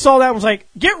 that I saw that and was like,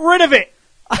 get rid of it.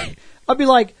 I'd be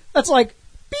like, that's like,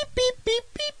 beep, beep, beep,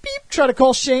 beep, beep. Try to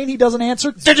call Shane, he doesn't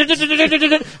answer.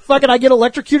 Fucking, I get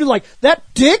electrocuted like, that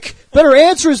dick better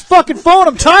answer his fucking phone.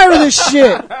 I'm tired of this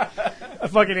shit. I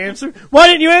fucking answered. Why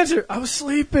didn't you answer? I was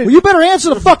sleeping. Well, you better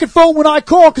answer the fucking phone when I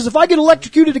call, because if I get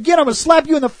electrocuted again, I'm going to slap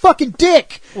you in the fucking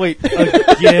dick. Wait,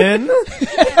 again?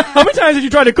 How many times did you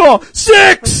try to call?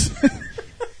 6!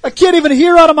 I can't even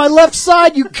hear out of my left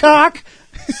side, you cock.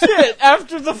 Shit,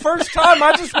 after the first time,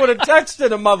 I just would have texted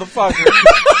a motherfucker.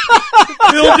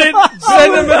 Bill didn't.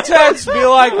 Send him a text, be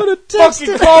like,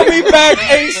 fucking call me back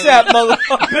ASAP,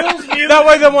 motherfucker. That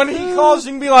way, then when he calls,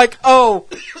 you can be like, oh,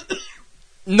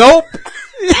 nope.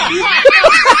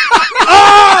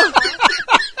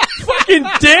 Fucking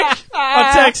dick.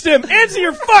 I'll text him. Answer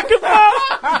your fucking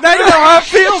phone. Now you know how it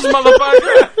feels,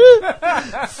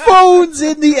 motherfucker. Phones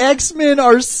in the X-Men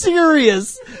are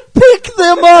serious. Pick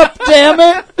them up, damn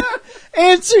it.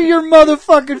 Answer your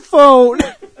motherfucking phone.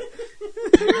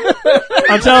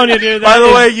 I'm telling you, dude. By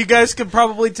the way, you guys can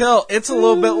probably tell it's a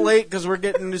little bit late because we're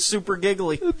getting super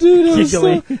giggly. Dude,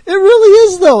 it really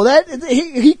is though. That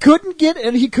he couldn't get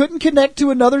and he couldn't connect to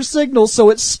another signal, so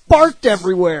it sparked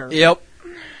everywhere. Yep.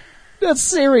 That's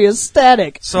serious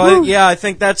static. So I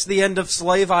think that's the end of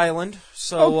Slave Island.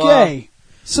 So Okay.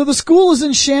 So the school is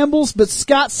in shambles, but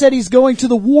Scott said he's going to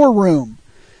the war room.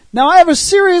 Now I have a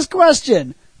serious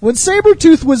question. When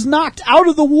Sabretooth was knocked out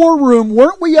of the war room,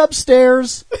 weren't we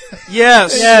upstairs?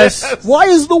 yes, Yes. Why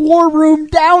is the war room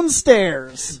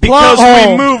downstairs? because Plot we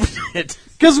hole. moved it.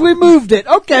 Because we moved it.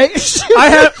 Okay. I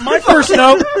have my first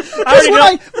note.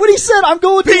 When he said, I'm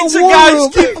going to Pizza the war guys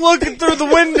room. keep looking through the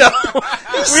window.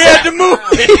 We had to move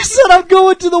it. He said, I'm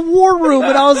going to the war room.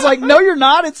 And I was like, no, you're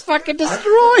not. It's fucking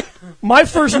destroyed. My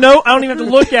first note. I don't even have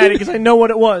to look at it because I know what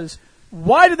it was.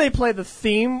 Why did they play the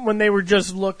theme when they were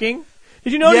just looking?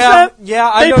 Did you notice that? Yeah,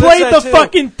 I They noticed played that the too.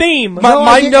 fucking theme. My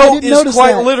I note didn't is notice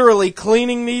quite that. literally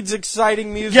cleaning needs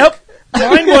exciting music. Yep.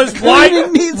 Mine was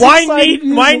Cleaning needs exciting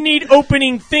music. need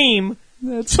opening theme.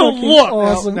 That's To fucking look.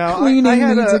 awesome. Now, Cleaning I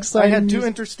had, needs I exciting had two music.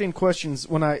 interesting questions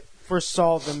when I first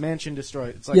saw the mansion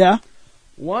destroyed. It's like, Yeah.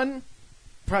 one,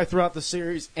 probably throughout the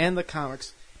series and the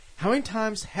comics, how many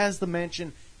times has the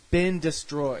mansion been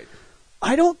destroyed?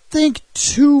 I don't think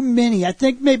too many. I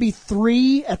think maybe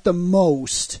 3 at the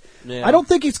most. Yeah. I don't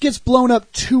think it gets blown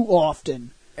up too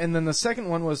often. And then the second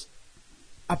one was,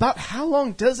 about how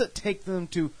long does it take them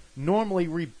to normally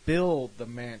rebuild the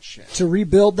mansion? To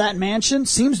rebuild that mansion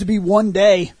seems to be one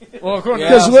day. Well, according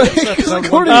Yeah. Because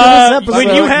according to this episode,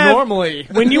 when you have- normally,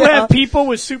 When you Yeah. have people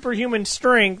with superhuman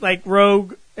strength like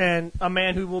Rogue and a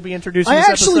man who will be introduced in I this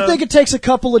actually episode, think it takes a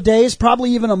couple of days,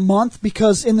 probably even a month,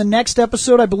 because in the next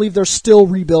episode, I believe they're still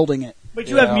rebuilding it. but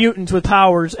you have mutants with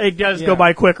powers. It does go Yeah.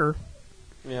 by quicker.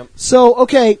 Yep. So,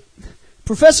 okay,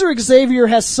 Professor Xavier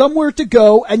has somewhere to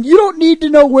go, and you don't need to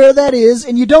know where that is,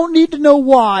 and you don't need to know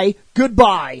why.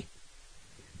 Goodbye.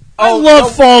 I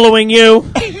love following you.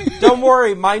 Don't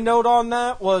worry. My note on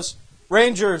that was,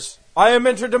 Rangers, I am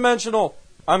interdimensional.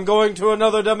 I'm going to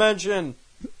another dimension.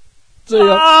 So, you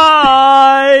know,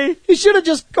 Bye. he should have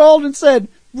just called and said,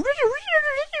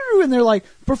 and they're like,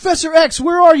 Professor X,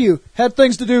 where are you? Had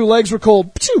things to do, legs were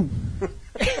cold. Pshoo.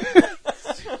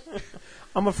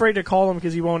 I'm afraid to call him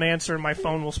because he won't answer and my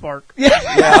phone will spark. You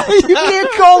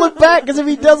can't call him back because if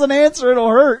he doesn't answer, it'll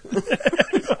hurt.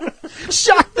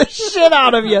 Shock the shit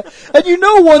out of you. And you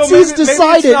know once So he's maybe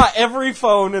decided. it's not every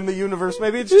phone in the universe.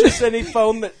 Maybe it's just any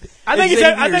phone that I think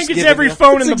Xavier's it's giving every you.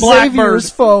 phone in the It's Blackbird. Xavier's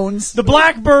phones. The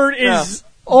Blackbird is.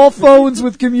 All phones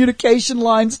with communication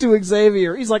lines to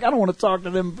Xavier. He's like, I don't want to talk to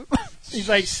them. He's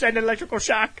like, send electrical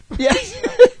shock. Yes.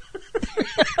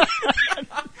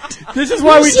 This is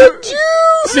why we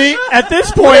see at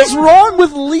this point. What is wrong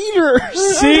with leaders?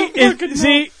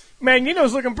 See,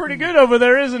 Magneto's looking pretty good over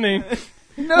there, isn't he?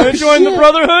 No join the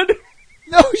Brotherhood.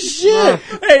 No shit.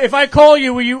 Hey, if I call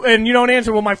you, will you and you don't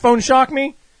answer, will my phone shock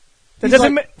me? That He's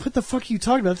doesn't. like, what the fuck are you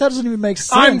talking about? That doesn't even make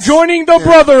sense. I'm joining the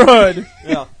Brotherhood.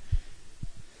 Yeah.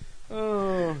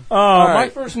 My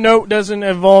right. first note doesn't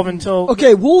evolve until.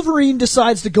 Okay, Wolverine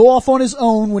decides to go off on his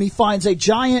own when he finds a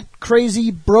giant, crazy,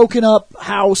 broken up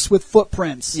house with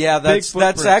footprints. Yeah, that's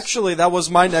actually, that was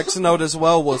my next note as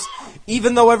well, was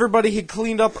even though everybody had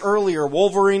cleaned up earlier,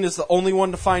 Wolverine is the only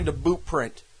one to find a boot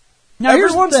print. Now,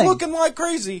 Everyone's here's the thing. looking like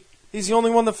crazy. He's the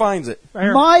only one that finds it.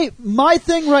 My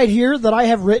thing right here that I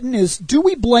have written is, do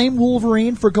we blame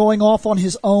Wolverine for going off on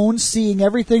his own, seeing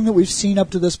everything that we've seen up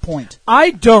to this point?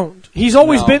 I don't. He's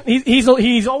always No. been.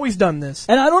 He's always done this.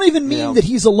 And I don't even mean that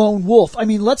he's a lone wolf. I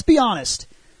mean, let's be honest.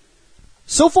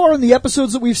 So far in the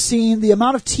episodes that we've seen, the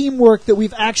amount of teamwork that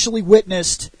we've actually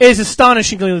witnessed Is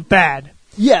astonishingly bad.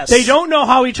 Yes. They don't know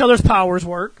how each other's powers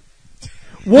work.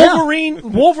 Wolverine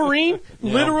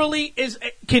literally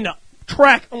can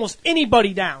track almost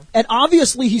anybody down. And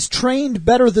obviously he's trained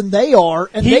better than they are,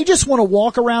 and they just want to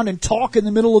walk around and talk in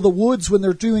the middle of the woods when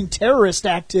they're doing terrorist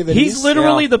activities. He's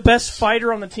literally the best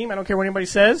fighter on the team. I don't care what anybody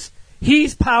says.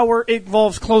 His power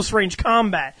involves close-range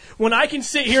combat. When I can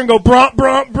sit here and go, brump,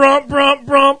 brump, brump, brump,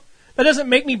 brump, that doesn't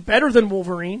make me better than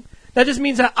Wolverine. That just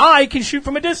means that I can shoot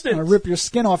from a distance. I'm going to rip your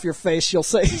skin off your face, you'll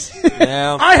say.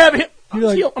 Yeah. I have hit. You're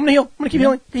like, I'm gonna heal. I'm gonna keep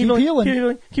healing. Keep healing. Keep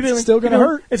healing. It's still going to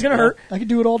hurt. It's gonna hurt. I can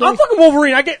do it all day. I'm fucking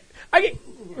Wolverine. I get.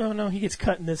 Oh no, he gets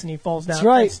cut in this and he falls down. That's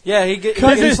right. Yeah, he gets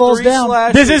falls three down.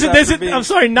 slashes This after is. being- I'm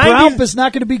sorry. Bromp 90s. is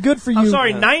not going to be good for you. I'm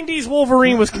sorry. 90s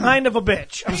Wolverine was kind of a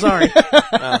bitch. I'm sorry.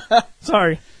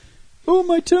 Sorry. Oh,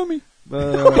 my tummy.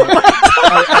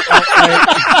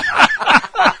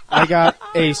 I got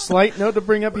a slight note to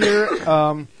bring up here.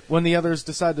 When the others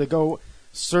decide to go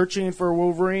searching for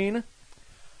Wolverine,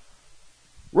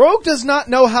 Rogue does not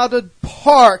know how to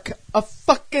park a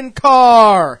fucking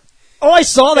car. Oh, I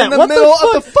saw that. In the What middle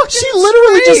fuck? of the fucking She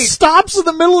literally street. just stops in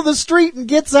the middle of the street and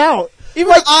gets out.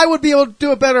 Even I would be able to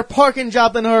do a better parking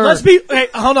job than her. Hey,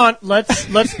 hold on.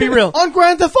 Let's be real. On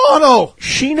Grand Theft Auto.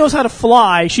 She knows how to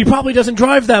fly. She probably doesn't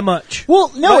drive that much.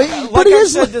 Well, no, Like I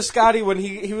said to Scotty when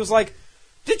he was like,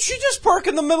 did she just park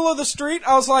in the middle of the street?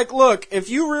 I was like, look, if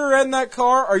you rear end that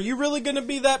car, are you really going to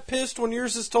be that pissed when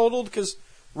yours is totaled because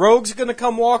Rogue's going to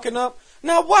come walking up?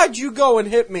 Now, why'd you go and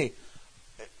hit me?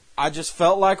 I just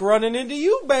felt like running into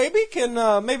you, baby. Can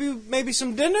maybe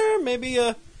some dinner? Maybe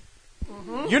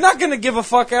You're not going to give a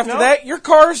fuck after that. Your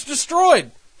car's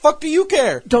destroyed. Fuck do you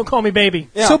care? Don't call me baby.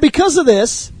 Yeah. So because of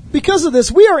this,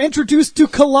 we are introduced to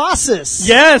Collosus.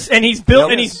 Yes, and he's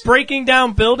built and he's breaking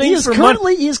down buildings.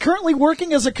 He is currently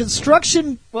working as a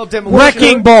construction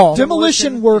wrecking ball.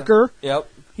 demolition worker. Yep.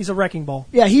 He's a wrecking ball.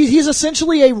 Yeah, he's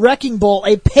essentially a wrecking ball,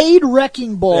 a paid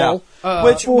wrecking ball.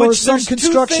 Which some there's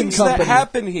construction two things company. that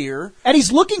happen here. And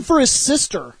he's looking for his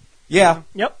sister. Yeah.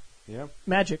 Yep. Yep.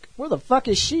 Magic. Where the fuck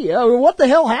is she? Oh, what the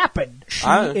hell happened? She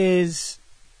is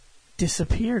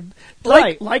disappeared.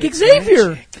 Right. Like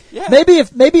Xavier. Yeah. Maybe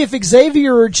if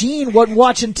Xavier or Jean wasn't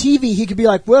watching TV, he could be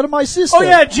like, "Where's my sister?" Oh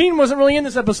yeah, Jean wasn't really in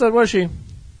this episode, was she?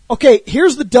 Okay,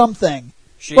 here's the dumb thing.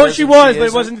 She Well, is she and was, she but it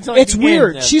isn't. wasn't until It's the end.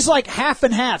 weird. Yeah. She's like half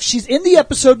and half. She's in the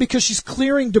episode because she's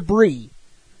clearing debris,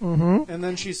 And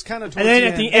then she's kind of And then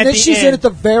at the and then she's in end. at the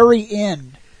very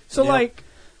end. So Yeah. like,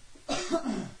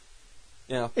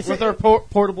 Yeah. with her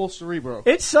portable Cerebro.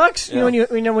 it sucks. Yeah.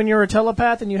 You know when you're a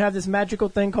telepath and you have this magical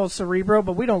thing called Cerebro,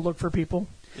 but we don't look for people.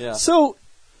 Yeah. So,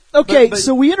 okay, But-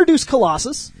 so we introduce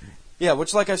Colossus. Yeah,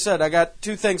 which, like I said, I got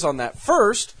two things on that.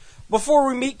 First, before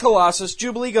we meet Colossus,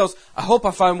 Jubilee goes, I hope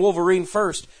I find Wolverine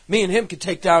first. Me and him could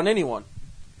take down anyone.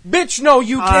 Bitch, no,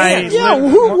 you can't. Yeah,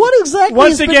 what exactly?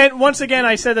 Once again,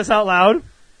 I said this out loud.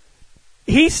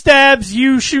 He stabs,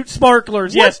 you shoot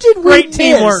sparklers. What Yes, did we great miss?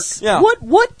 teamwork. Yeah.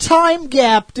 What time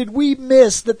gap did we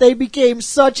miss that they became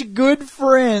such good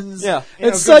friends? Yeah.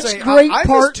 and such great I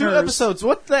partners. missed 2 episodes.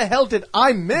 What the hell did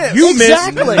I miss? You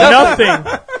Exactly. missed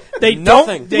nothing. They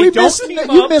Nothing. don't. They We don't missed, team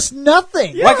you up. missed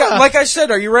nothing. Like I said,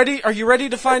 are you ready? Are you ready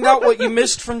to find out what you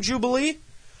missed from Jubilee?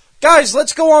 Guys,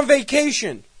 let's go on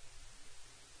vacation.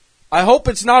 I hope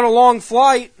it's not a long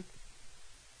flight.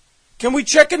 Can we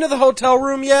check into the hotel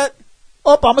room yet?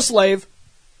 Oh, I'm a slave.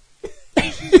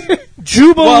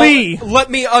 Jubilee. Well, let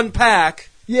me unpack.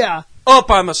 Yeah. Up,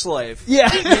 I'm a slave.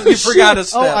 Yeah. You forgot a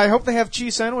step. Oh, I hope they have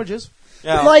cheese sandwiches.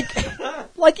 Yeah. Like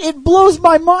it blows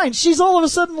my mind. She's all of a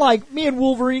sudden like, me and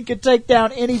Wolverine could take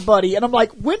down anybody, and I'm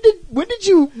like, when did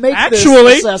you make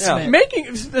Actually, this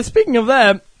assessment? Speaking of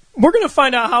that, we're going to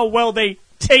find out how well they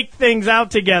take things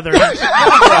out together.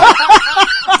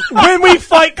 When we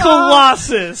fight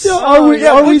Colossus. Are we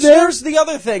there? There's the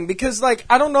other thing, because, like,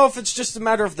 I don't know if it's just a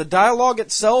matter of the dialogue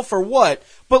itself or what,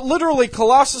 but literally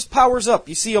Colossus powers up.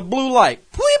 You see a blue light.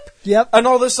 Bleep! Yep. And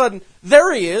all of a sudden,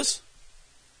 there he is.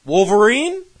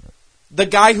 Wolverine? The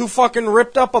guy who fucking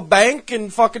ripped up a bank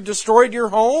and fucking destroyed your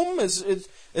home?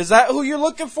 Is that who you're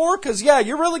looking for? Because, yeah,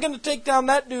 you're really going to take down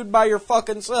that dude by your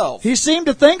fucking self. He seemed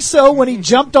to think so when he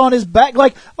jumped on his back.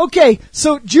 Like, okay,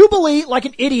 so Jubilee, like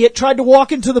an idiot, tried to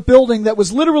walk into the building that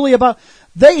was literally about...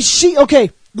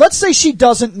 Okay, let's say she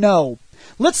doesn't know.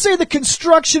 Let's say the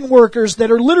construction workers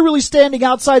that are literally standing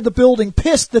outside the building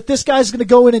pissed that this guy's going to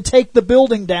go in and take the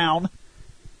building down.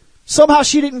 Somehow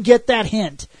she didn't get that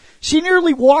hint. She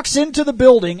nearly walks into the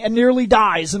building and nearly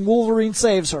dies, and Wolverine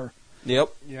saves her. Yep.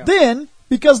 Yeah. Then,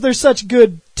 because they're such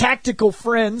good tactical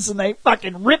friends and they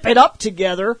fucking rip it up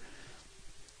together,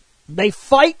 they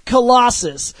fight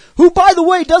Colossus, who, by the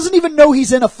way, doesn't even know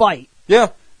he's in a fight. Yeah.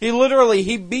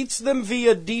 He beats them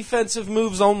via defensive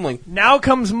moves only. Now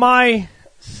comes my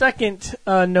second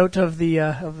note of the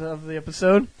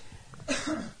episode.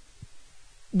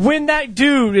 When that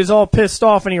dude is all pissed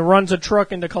off and he runs a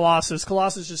truck into Colossus,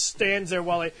 Colossus just stands there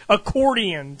while he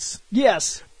accordions.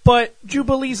 Yes. But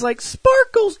Jubilee's like,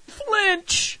 Sparkles,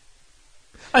 flinch.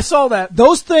 I saw that.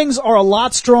 Those things are a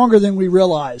lot stronger than we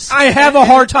realize. I have a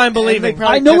hard time believing.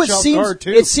 I know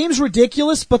it seems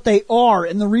ridiculous, but they are.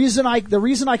 And the reason I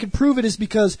can prove it is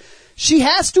because she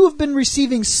has to have been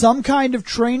receiving some kind of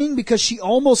training, because she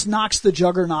almost knocks the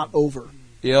Juggernaut over.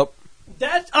 Yep.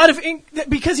 That's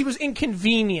because he was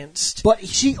inconvenienced. But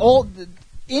she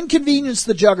inconvenienced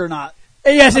the Juggernaut.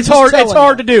 Yes, it's hard. It's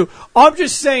hard to do. I'm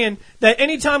just saying that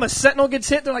anytime a Sentinel gets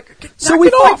hit, they're like, so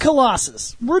we fight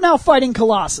Colossus. We're now fighting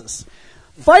Colossus.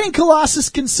 Fighting Colossus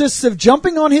consists of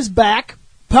jumping on his back,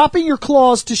 popping your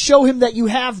claws to show him that you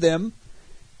have them,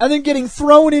 and then getting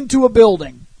thrown into a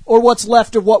building, or what's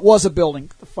left of what was a building.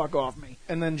 Get the fuck off me.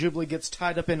 And then Jubilee gets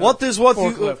tied up in What is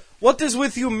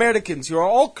with you Americans? You're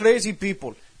all crazy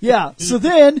people. Yeah, so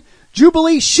then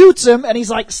Jubilee shoots him, and he's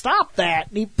like, stop that.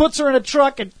 And he puts her in a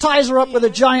truck and ties her up with a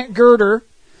giant girder,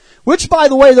 which, by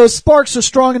the way, those sparks are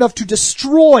strong enough to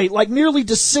destroy, like nearly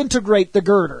disintegrate the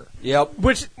girder. Yep.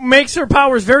 Which makes her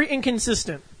powers very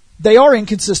inconsistent. They are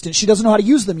inconsistent. She doesn't know how to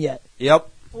use them yet. Yep.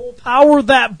 Full power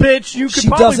that bitch. You could She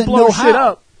probably doesn't blow know shit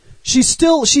how. up. She's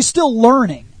still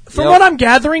learning. From what I'm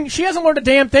gathering, she hasn't learned a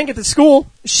damn thing at the school.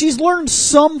 She's learned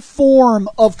some form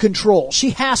of control. She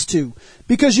has to,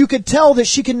 because you could tell that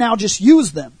she can now just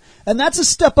use them. And that's a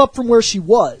step up from where she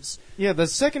was. Yeah, the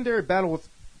secondary battle with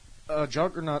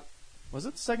Juggernaut, was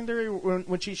it secondary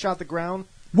when she shot the ground?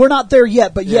 We're not there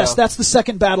yet, but yes, Yeah. that's the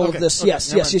second battle of this. Okay,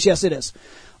 Yes, it is.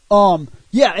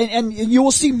 Yeah, and you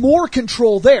will see more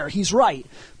control there. He's right.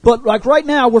 But like right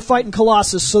now, we're fighting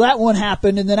Colossus, so that one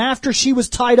happened. And then after she was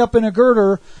tied up in a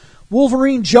girder,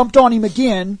 Wolverine jumped on him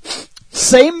again.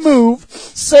 Same move,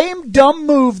 same dumb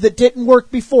move that didn't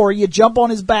work before. You jump on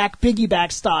his back,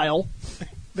 piggyback style.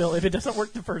 Bill, if it doesn't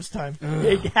work the first time,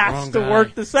 it has to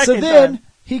work the second So then time.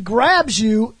 he grabs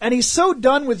you, and he's so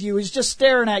done with you, he's just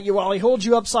staring at you while he holds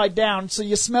you upside down, so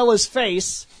you smell his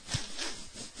face.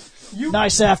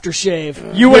 Nice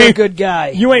aftershave. You're a good guy.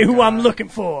 You ain't who I'm looking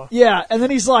for. Yeah, and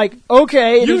then he's like,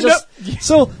 okay. And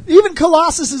so even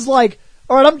Colossus is like,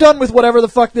 all right, I'm done with whatever the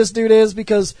fuck this dude is,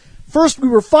 because first we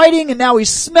were fighting, and now he's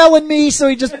smelling me, so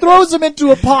he just throws him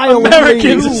into a pile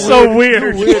Americans of are so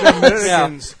weird.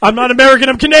 Americans. I'm not American,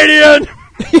 I'm Canadian.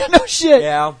 No shit.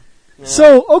 Yeah.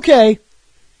 So, okay.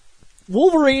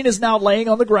 Wolverine is now laying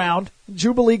on the ground.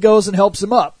 Jubilee goes and helps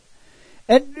him up.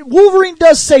 And Wolverine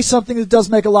does say something that does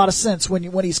make a lot of sense when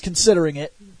he's considering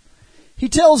it. He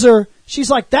tells her, she's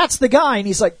like, that's the guy. And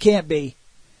he's like, can't be.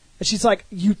 And she's like,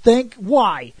 you think?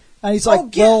 Why? And he's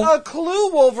like, get a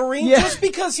clue, Wolverine. Yeah. Just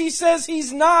because he says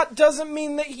he's not doesn't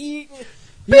mean that he...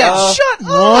 Bitch, shut up!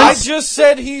 I just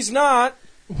said he's not.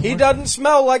 He doesn't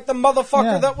smell like the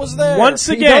motherfucker that was there. Once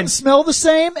He again, doesn't smell the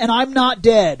same, and I'm not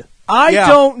dead. I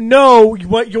don't know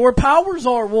what your powers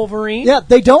are, Wolverine. Yeah,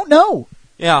 they don't know.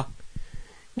 Yeah.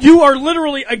 You are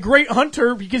literally a great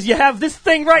hunter because you have this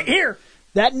thing right here.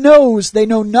 That nose, they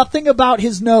know nothing about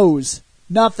his nose.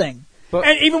 Nothing.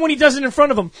 And even when he does it in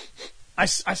front of them, I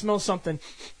smell something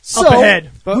So, up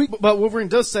ahead. But Wolverine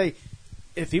does say,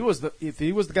 if he was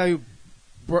the guy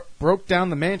who broke down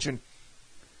the mansion,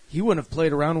 he wouldn't have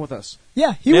played around with us.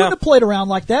 Yeah, he wouldn't have played around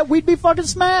like that. We'd be fucking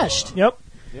smashed. Yep.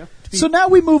 Yeah. So now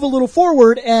we move a little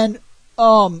forward, and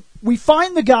we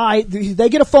find the guy. They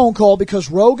get a phone call because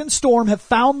Rogue and Storm have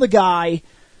found the guy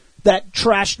that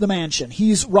trashed the mansion.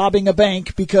 He's robbing a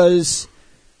bank because...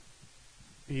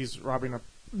 He's robbing a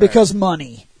because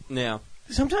money. Yeah.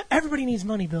 Sometimes everybody needs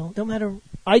money, Bill. Don't matter.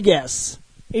 I guess.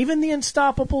 Even the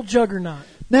unstoppable Juggernaut.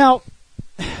 Now,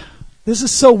 this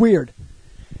is so weird.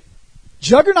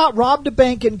 Juggernaut robbed a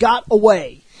bank and got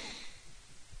away.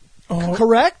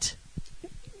 Correct?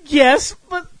 Yes,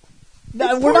 but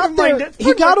No, we're not there.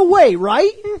 He got away,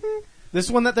 right? Mm-hmm. This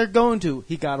one that they're going to,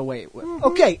 he got away with.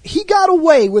 Okay, he got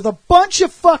away with a bunch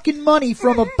of fucking money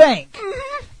from a bank.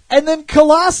 And then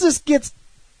Colossus gets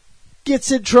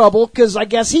in trouble because I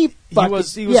guess he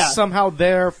was somehow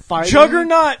there fighting.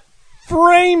 Juggernaut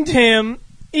framed him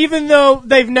even though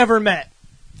they've never met.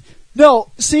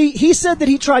 No, see, he said that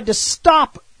he tried to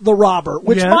stop the robber,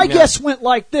 which my guess went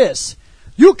like this.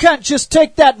 You can't just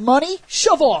take that money.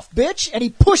 Shove off, bitch. And he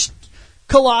pushed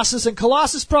Colossus, and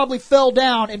Colossus probably fell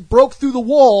down and broke through the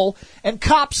wall, and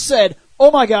cops said, oh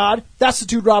my God, that's the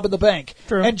dude robbing the bank.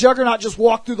 True. And Juggernaut just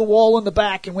walked through the wall in the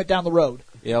back and went down the road.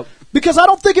 Yep. Because I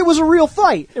don't think it was a real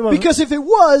fight. It wasn't. Because if it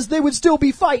was, they would still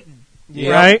be fighting.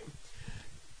 Yeah. Right?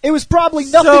 It was probably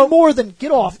nothing more than,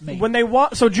 get off me. When they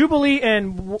so Jubilee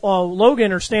and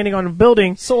Logan are standing on a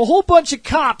building So a whole bunch of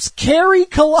cops carry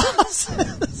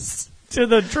Colossus. to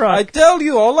the truck. I tell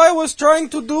you, all I was trying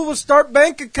to do was start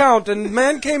bank account, and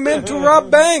man came in to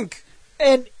rob bank.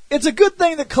 And it's a good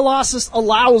thing that Colossus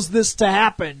allows this to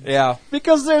happen. Yeah.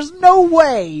 Because there's no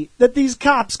way that these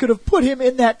cops could have put him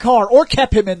in that car or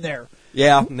kept him in there.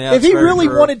 Yeah. If he really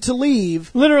wanted to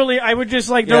leave, Literally, I would just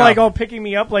they're Yeah. like all picking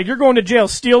me up, like, you're going to jail,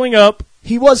 stealing up.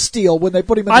 he was Steel when they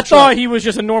put him in the I truck. thought he was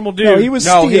just a normal dude. No, he was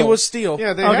No, Steel. he was Steel.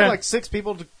 Yeah, they Okay. had like 6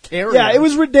 people to carry Yeah, him. it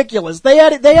was ridiculous. They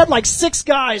had like 6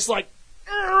 guys like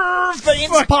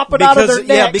veins popping out of their necks.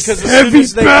 Yeah, because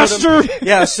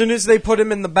as soon as they put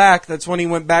him in the back, that's when he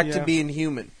went back to being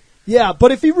human. Yeah,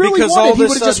 but if he really Because wanted, all he of a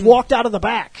would have just sudden- walked out of the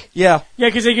back. Yeah. Yeah,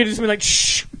 because they could just be like,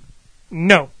 shh,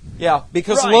 no. Yeah,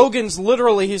 because Right. Logan's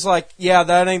literally, he's like, yeah,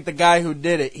 that ain't the guy who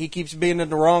did it. He keeps being in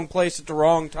the wrong place at the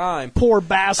wrong time. Poor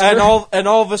bastard. And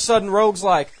all of a sudden, Rogue's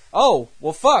like, oh,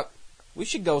 well, fuck, we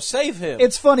should go save him.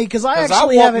 It's funny because I 'Cause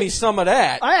actually I have want me it. some of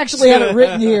that. I actually have it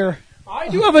written here. I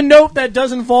do have a note that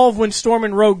does involve when Storm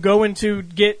and Rogue go in to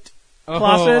get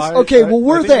Colossus. Okay, well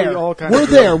we're I think there. we all kinda We're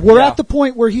agree. there. We're Yeah. at the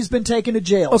point where he's been taken to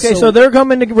jail. Okay, so they're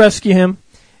coming to rescue him.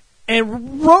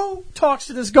 And Rogue talks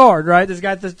to this guard, right? This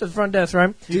guy at the front desk,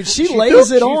 right? dude, she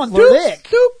lays it on thick.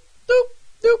 Doop, doop,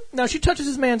 doop. Now she touches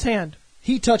his man's hand.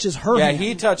 He touches her Yeah, hand.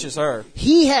 he touches her.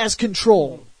 He has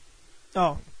control.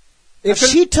 Oh. If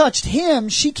she touched him,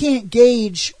 she can't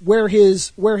gauge where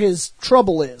his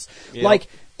trouble is. Yep. Like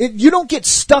you don't get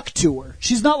stuck to her.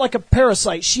 She's not like a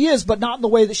parasite. She is, but not in the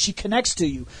way that she connects to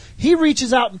you. He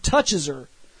reaches out and touches her,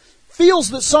 feels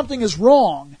that something is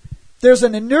wrong. There's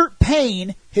an inert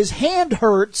pain. His hand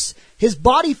hurts. His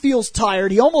body feels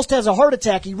tired. He almost has a heart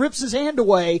attack. He rips his hand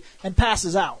away and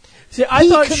passes out. See, I He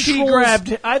thought she controls- grabbed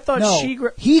him. I thought No, she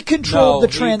grabbed. he controlled No,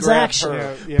 the he grabbed transaction.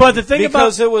 her. But the thing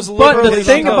Because about it was but literally the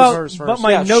thing because- about hers but first.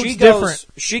 my Yeah, note's she goes, different.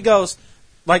 She goes,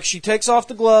 like, she takes off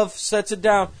the glove, sets it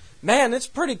down. Man, it's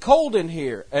pretty cold in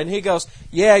here. And he goes,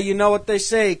 yeah, you know what they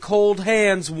say, cold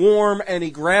hands, warm, and he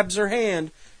grabs her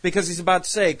hand because he's about to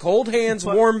say, cold hands,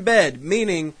 warm bed,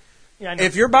 meaning, Yeah, I know.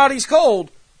 if your body's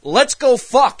cold, let's go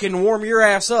fuck and warm your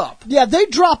ass up. Yeah, they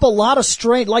drop a lot of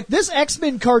strain. Like this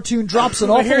X-Men cartoon drops an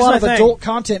But awful here's lot my of thing. adult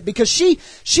content because she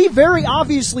very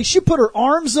obviously she put her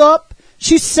arms up.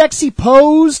 She's sexy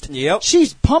posed. Yep.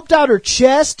 She's pumped out her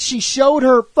chest. She showed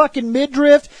her fucking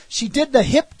midriff. She did the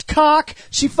hip cock.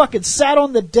 She fucking sat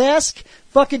on the desk.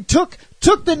 Fucking took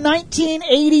the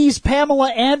 1980s Pamela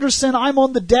Anderson I'm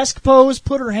on the desk pose,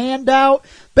 put her hand out,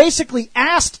 basically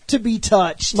asked to be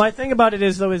touched. My thing about it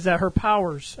is that her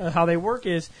powers, how they work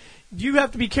is, you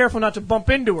have to be careful not to bump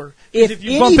into her. 'Cause if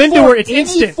you bump into her, it's any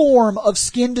instant. form of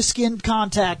skin-to-skin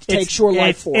contact takes your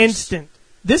life it's force. instant.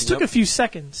 This took a few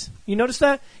seconds. You notice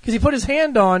that? Because he put his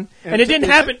hand on, and it didn't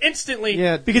happen instantly.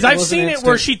 Yeah, because it I've wasn't seen it instant.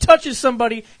 where she touches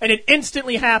somebody, and it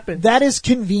instantly happens. That is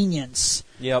convenience.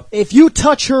 Yep. If you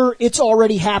touch her, it's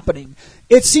already happening.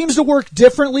 It seems to work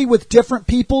differently with different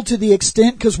people to the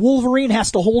extent because Wolverine has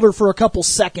to hold her for a couple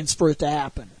seconds for it to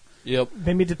happen. Yep.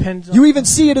 Maybe it depends on... You even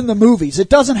see it in the movies. It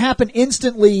doesn't happen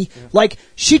instantly. Like,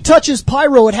 she touches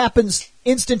Pyro, it happens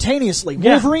instantaneously.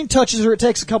 Yeah. Wolverine touches her, it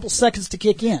takes a couple seconds to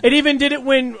kick in. It even did it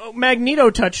when Magneto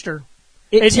touched her.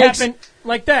 It takes- happened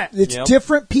like that. It's Yep.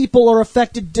 different people are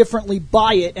affected differently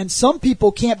by it, and some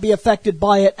people can't be affected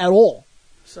by it at all.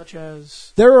 Such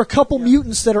as... There are a couple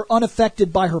mutants that are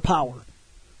unaffected by her power.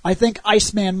 I think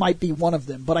Iceman might be one of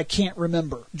them, but I can't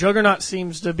remember. Juggernaut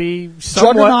seems to be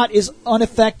somewhat... Juggernaut is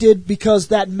unaffected because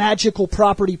that magical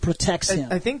property protects him.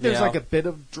 I think there's Yeah. like a bit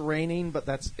of draining, but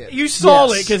that's it. You saw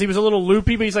Yes. it because he was a little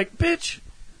loopy, but he's like, bitch.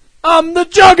 I'm the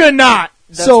Juggernaut.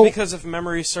 That's So- because if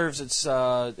memory serves, it's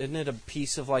isn't it a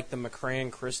piece of like the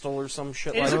McCran crystal or some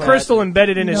shit like It's a that? crystal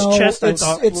embedded in his No, chest, I it's,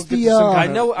 thought. it's We'll get the, to some I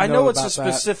kind know it's a about that.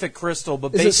 specific crystal,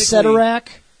 but is it basically, Ceterac?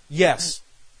 yes,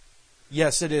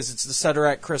 it is. It's the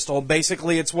Ceterac crystal.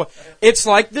 Basically, it's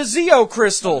like the Zeo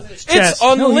crystal. It's chest. No,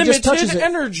 he unlimited just touches it.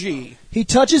 energy. He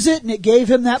touches it, and it gave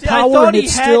him that See, I power, thought and he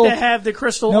it's had still... to have the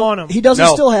crystal No, on him. he doesn't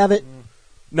No. still have it.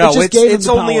 No, It just gave him it's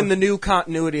the only power. in the new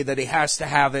continuity that he has to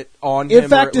have it on him. In or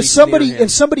fact, at if least near him.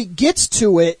 somebody gets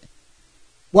to it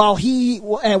while he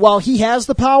has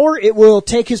the power, it will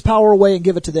take his power away and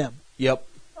give it to them. Yep.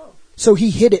 So he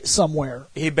hid it somewhere.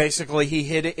 He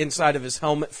hid it inside of his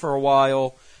helmet for a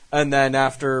while, and then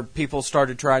after people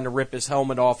started trying to rip his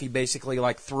helmet off, he basically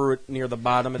like threw it near the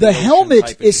bottom of the The ocean helmet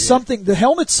type of is shit. something. The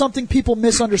helmet's something people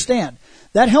misunderstand.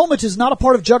 That helmet is not a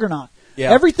part of Juggernaut. Yeah.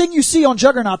 Everything you see on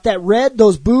Juggernaut, that red,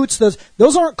 those boots, those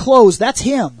aren't clothes. That's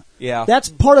him. Yeah. That's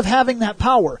part of having that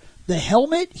power. The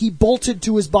helmet he bolted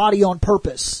to his body on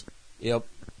purpose Yep.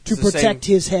 to It's the protect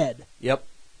same, his head. Yep.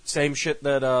 Same shit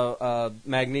that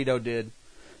Magneto did.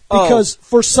 Because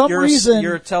for some reason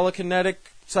you're a telekinetic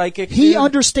psychic. he dude?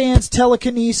 understands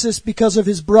telekinesis because of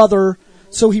his brother,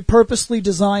 so he purposely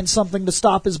designed something to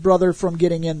stop his brother from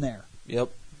getting in there. Yep.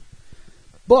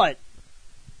 But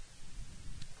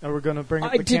Are we going to bring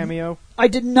up I the didn't- cameo? I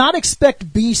did not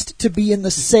expect Beast to be in the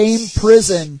same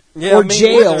prison Yeah, or I mean,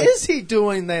 jail. What is he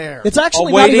doing there? It's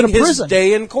actually Awaiting not even a his prison.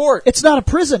 day in court. It's not a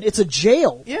prison. It's a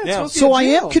jail. yeah, it's Yeah. supposed to be So a I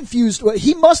jail. am confused.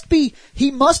 He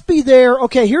must be there.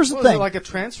 Okay, here's the What, was thing. it like a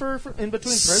transfer in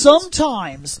between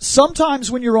prisons?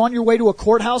 Sometimes when you're on your way to a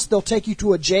courthouse, they'll take you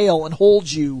to a jail and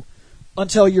hold you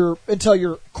until your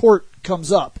court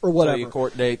comes up or whatever. So your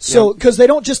court date. So, yep. because they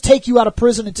don't just take you out of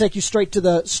prison and take you straight to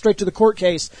the court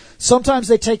case. Sometimes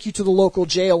they take you to the local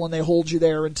jail and they hold you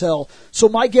there until. So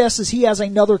my guess is he has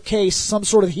another case, some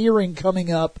sort of hearing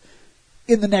coming up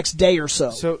in the next day or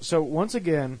so. So once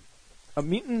again, a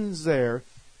mutant's there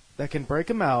that can break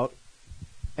him out,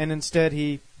 and instead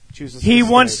he chooses. He to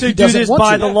wants stay. to He do doesn't this want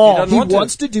by to. the He law. doesn't He want to.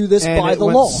 wants to do this And by it the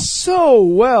went law. so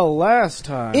well last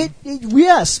time.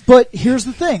 Yes, but here's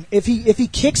the thing: if he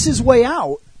kicks his way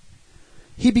out,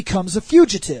 he becomes a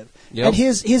fugitive, Yep. and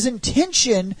his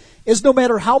intention is no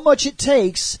matter how much it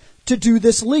takes to do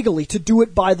this legally, to do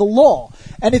it by the law.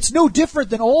 And it's no different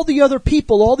than all the other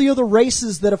people, all the other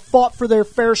races that have fought for their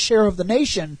fair share of the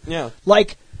nation. Yeah.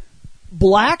 Like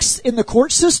blacks in the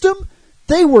court system,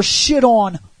 they were shit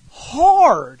on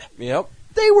hard. Yep.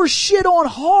 They were shit on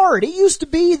hard. It used to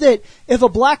be that if a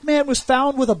black man was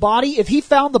found with a body, if he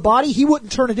found the body, he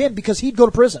wouldn't turn it in because he'd go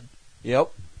to prison. Yep.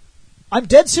 I'm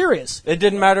dead serious. It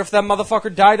didn't matter if that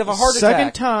motherfucker died of a heart Second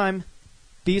attack. time,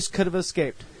 Beast could have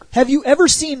escaped. Have you ever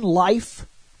seen Life?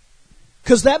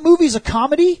 Because that movie's a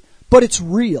comedy, but it's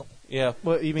real. Yeah.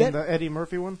 What you mean, That- the Eddie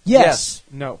Murphy one? Yes.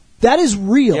 No. That is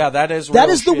real. Yeah, that is That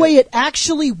real is the shit. way it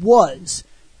actually was.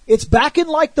 It's back in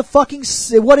like the fucking,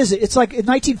 what is it? It's like in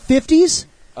 1950s?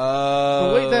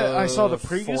 The way that I saw the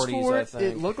previews 40s, for I it, think.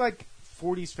 it looked like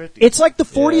 40s, 50s. It's like the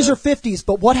 40s Yeah. or 50s,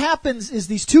 but what happens is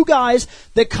these two guys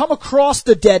that come across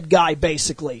the dead guy,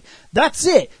 basically. That's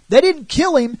it. They didn't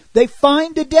kill him. They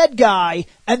find a dead guy,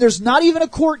 and there's not even a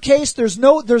court case. There's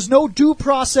no due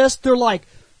process. They're like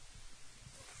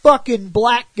fucking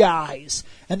black guys.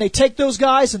 And they take those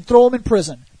guys and throw them in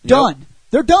prison. Done.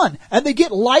 They're done. And they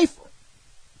get life.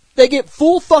 They get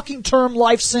full fucking term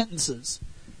life sentences.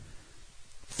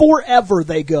 Forever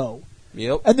they go.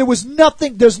 Yep. And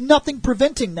there's nothing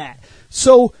preventing that.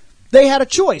 So they had a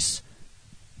choice.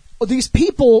 These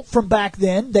people from back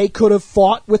then, they could have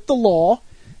fought with the law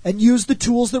and used the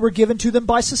tools that were given to them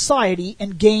by society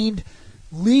and gained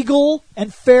legal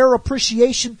and fair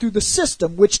appreciation through the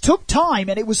system, which took time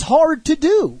and it was hard to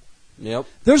do. Yep.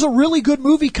 There's a really good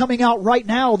movie coming out right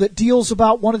now that deals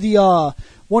about one of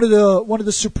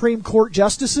the Supreme Court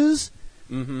justices.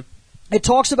 Mm-hmm. It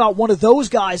talks about one of those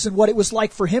guys and what it was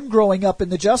like for him growing up in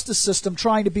the justice system,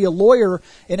 trying to be a lawyer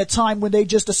in a time when they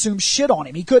just assumed shit on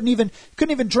him. He couldn't even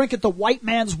drink at the white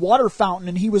man's water fountain,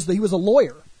 and he was a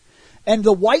lawyer. And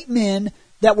the white men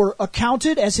that were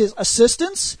accounted as his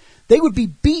assistants, they would be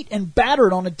beat and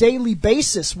battered on a daily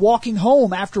basis walking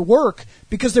home after work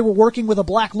because they were working with a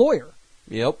black lawyer.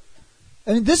 Yep.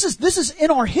 I mean, this is in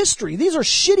our history. These are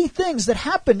shitty things that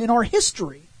happen in our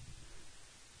history.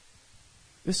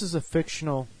 This is a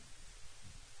fictional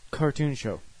cartoon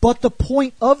show. But the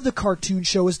point of the cartoon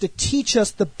show is to teach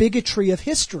us the bigotry of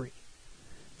history.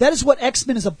 That is what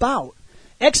X-Men is about.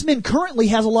 X-Men currently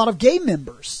has a lot of gay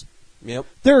members. Yep.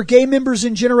 There are gay members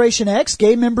in Generation X,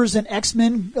 gay members in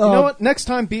X-Men. You know what? Next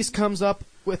time Beast comes up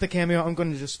with a cameo, I'm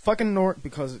going to just fucking ignore it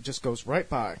because it just goes right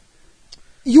by.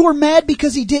 You were mad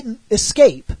because he didn't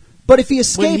escape. But if he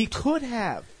escaped... When he could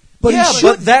have. But yeah, he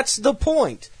should... but that's the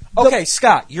point. Okay,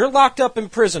 Scott, you're locked up in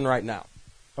prison right now.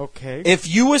 Okay. If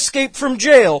you escape from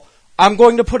jail, I'm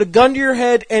going to put a gun to your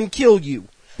head and kill you.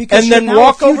 Because and you're then now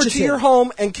walk a over fugitive. to your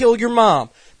home and kill your mom.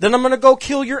 Then I'm going to go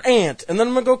kill your aunt. And then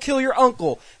I'm going to go kill your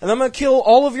uncle. And then I'm going to kill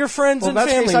all of your friends and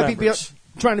family members.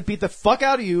 Trying to beat the fuck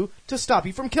out of you to stop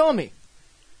you from killing me.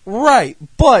 Right,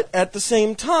 but at the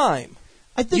same time,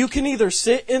 I think you can either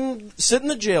sit in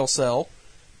the jail cell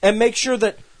and make sure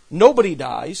that nobody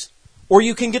dies, or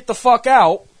you can get the fuck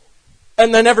out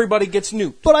and then everybody gets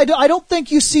nuked. But I don't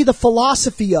think you see the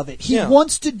philosophy of it. He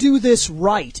wants to do this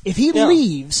right. If he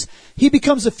leaves, he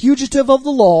becomes a fugitive of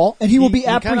the law, and he will be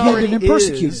apprehended and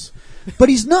persecuted. But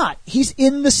he's not. He's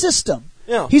in the system.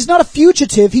 Yeah. He's not a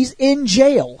fugitive. He's in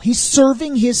jail. He's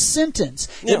serving his sentence.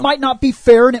 Yeah. It might not be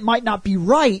fair and it might not be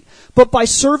right, but by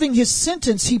serving his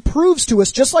sentence, he proves to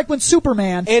us, just like when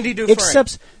Superman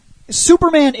accepts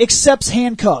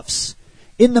handcuffs.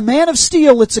 In The Man of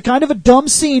Steel, it's a kind of a dumb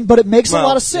scene, but it makes a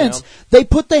lot of sense. Yeah. They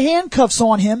put the handcuffs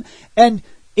on him, and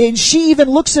she even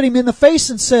looks at him in the face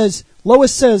and says,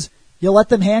 Lois says, "You let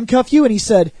them handcuff you?" And he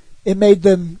said, "It made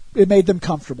them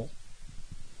comfortable."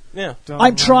 Yeah.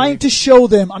 I'm trying to show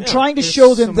them. I'm trying to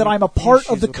show them that I'm a part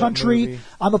of the country.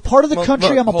 I'm a part of the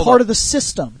country. I'm a part of the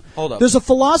system. Hold up. There's a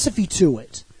philosophy to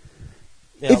it.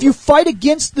 Yeah, if you fight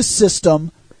against the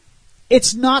system,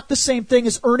 it's not the same thing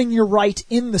as earning your right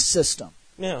in the system.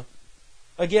 Yeah.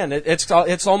 Again,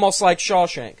 it's almost like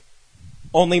Shawshank.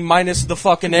 Only minus the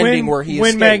fucking ending where he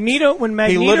escapes. When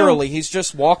Magneto, he's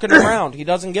just walking around. He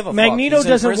doesn't give a fuck. Magneto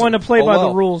doesn't want to play by the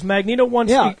rules. Magneto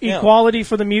wants equality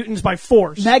for the mutants by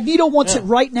force. Magneto wants it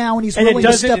right now, and he's willing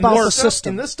to step out of the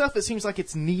system. In this stuff, it seems like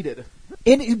it's needed.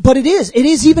 But it is. It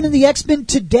is even in the X-Men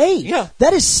today. Yeah.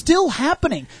 That is still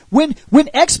happening. When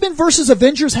X-Men versus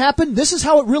Avengers happened, this is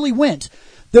how it really went.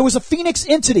 There was a Phoenix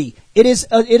entity. It is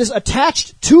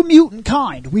attached to mutant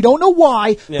kind. We don't know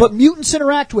why, but mutants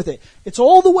interact with it. It's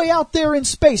all the way out there in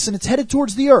space, and it's headed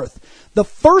towards the Earth. The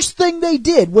first thing they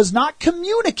did was not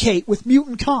communicate with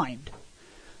mutant kind.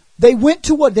 They went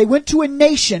to what? They went to a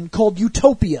nation called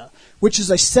Utopia, which is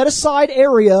a set-aside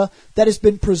area that has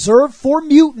been preserved for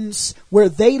mutants where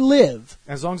they live.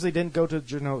 As long as they didn't go to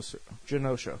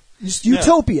Genosha.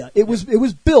 Utopia. It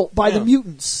was built by the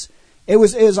mutants. It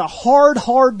was a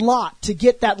hard lot to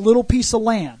get that little piece of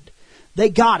land. They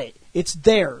got it. It's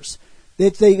theirs.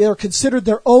 They are considered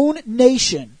their own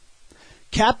nation.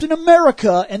 Captain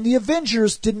America and the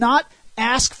Avengers did not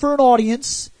ask for an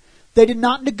audience. They did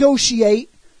not negotiate.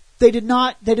 They did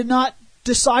not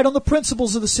decide on the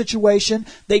principles of the situation.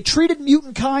 They treated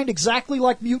mutant kind exactly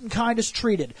like mutant kind is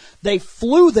treated. They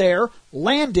flew there,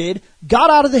 landed, got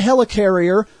out of the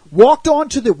helicarrier, walked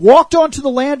onto the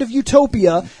land of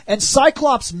Utopia, and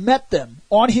Cyclops met them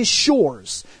on his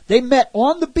shores. They met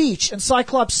on the beach, and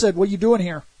Cyclops said, "What are you doing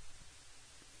here?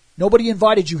 Nobody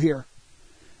invited you here."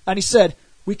 And he said,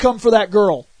 "We come for that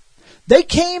girl." They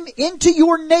came into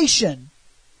your nation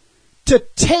to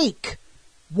take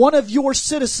one of your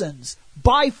citizens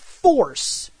by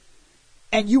force,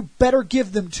 and you better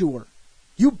give them to her.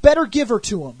 You better give her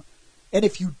to him. And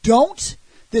if you don't,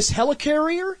 this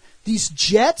helicarrier, these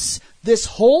jets, this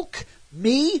Hulk,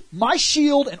 me, my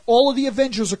shield, and all of the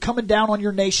Avengers are coming down on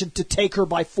your nation to take her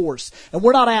by force. And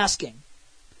we're not asking.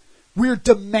 We're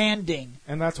demanding.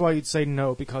 And that's why you'd say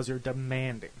no, because you're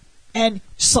demanding. And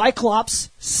Cyclops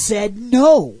said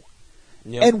no.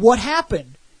 Yep. And what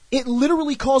happened? It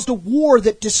literally caused a war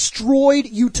that destroyed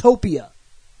Utopia.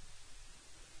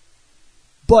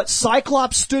 But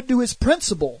Cyclops stood to his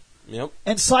principle. Yep.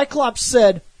 And Cyclops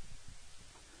said,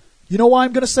 "You know why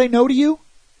I'm going to say no to you?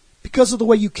 Because of the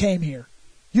way you came here.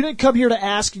 You didn't come here to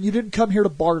ask, and you didn't come here to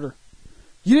barter.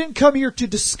 You didn't come here to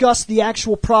discuss the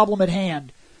actual problem at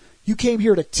hand. You came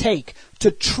here to take,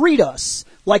 to treat us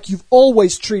like you've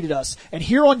always treated us. And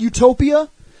here on Utopia,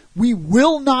 we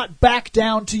will not back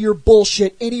down to your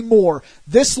bullshit anymore.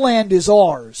 This land is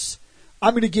ours.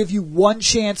 I'm going to give you one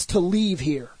chance to leave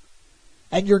here.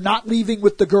 And you're not leaving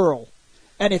with the girl.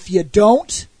 And if you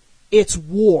don't, it's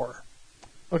war."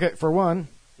 Okay, for one,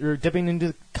 you're dipping into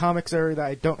the comics area that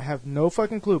I don't have no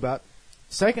fucking clue about.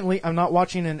 Secondly, I'm not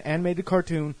watching an animated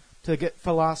cartoon to get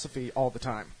philosophy all the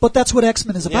time. But that's what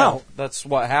X-Men is about. Yeah, that's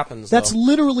what happens, That's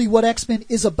literally what X-Men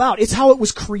is about. It's how it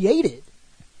was created.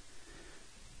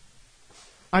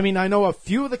 I mean, I know a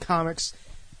few of the comics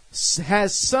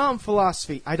has some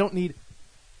philosophy. I don't need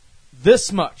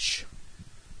this much.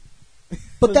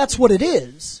 But that's what it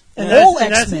is. And all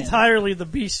that's X-Men. entirely the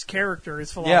Beast's character,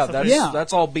 his philosophy.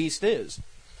 That's all Beast is.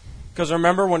 Because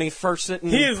remember when he first sit in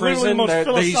He is literally prison, the most that he's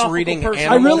philosophical reading person.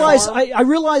 Animal Farm? I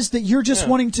realize that you're just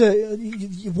wanting to.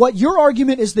 What your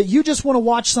argument is that you just want to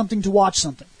watch something to watch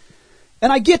something,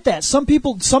 and I get that. Some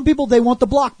people they want the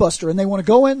blockbuster and they want to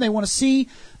go in, they want to see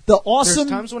the awesome. There's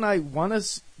times when I want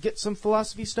to get some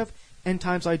philosophy stuff, and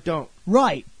times I don't.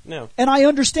 Right. No. And I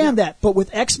understand that, but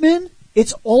with X-Men,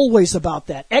 it's always about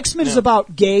that. X-Men is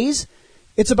about gays.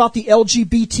 It's about the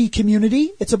LGBT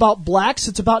community. It's about blacks.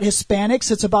 It's about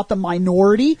Hispanics. It's about the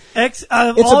minority. It's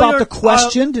about the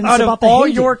questioned, and it's about the all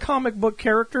hated. your comic book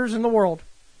characters in the world,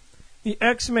 the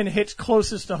X-Men hits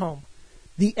closest to home.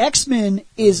 The X-Men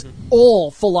is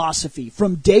all philosophy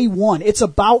from day one. It's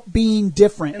about being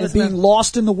different and being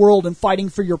lost in the world and fighting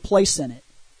for your place in it.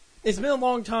 It's been a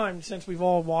long time since we've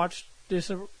all watched this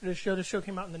show. This show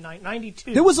came out in the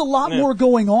 92. There was a lot more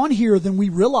going on here than we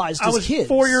realized as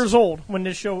kids. I was 4 years old when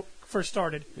this show first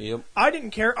started. Yep. I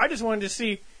didn't care. I just wanted to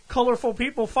see colorful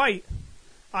people fight.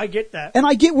 I get that. And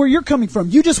I get where you're coming from.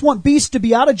 You just want Beast to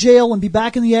be out of jail and be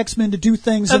back in the X-Men to do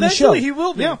things in the show. Eventually he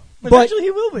will be. Yeah. Eventually he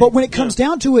will be. But when it comes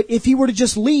down to it, if he were to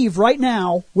just leave right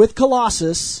now with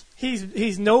Colossus,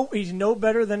 he's no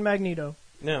better than Magneto.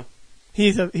 No.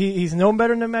 He's no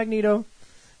better than Magneto,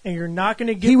 and you're not going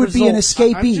to get. He would be an results.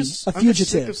 escapee, I'm just fugitive.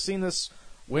 sick of seeing this.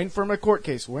 Waiting for my court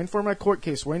case. Waiting for my court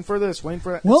case. Waiting for this. Waiting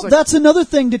for that. Well, that's another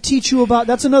thing to teach you about.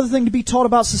 That's another thing to be taught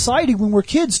about society when we're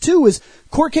kids too. Is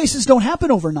court cases don't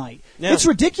happen overnight. Yeah. It's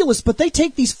ridiculous, but they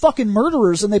take these fucking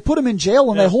murderers and they put them in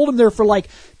jail and they hold them there for like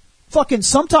fucking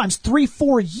sometimes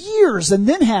 3-4 years and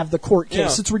then have the court case.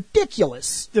 Yeah. It's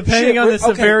ridiculous. Depending on the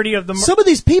severity of the Some of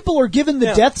these people are given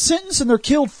the death sentence and they're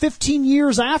killed 15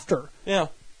 years after. Yeah.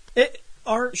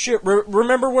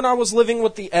 Remember when I was living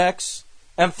with the ex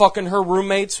and fucking her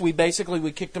roommates? We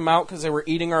kicked them out because they were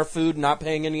eating our food, not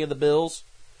paying any of the bills.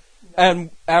 And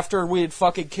after we had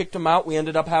fucking kicked them out, we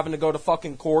ended up having to go to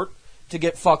fucking court to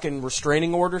get fucking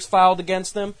restraining orders filed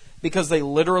against them because they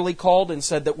literally called and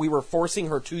said that we were forcing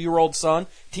her 2-year-old son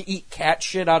to eat cat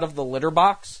shit out of the litter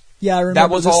box. Yeah, I remember that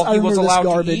was this. all he was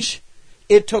allowed to eat.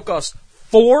 It took us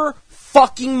 4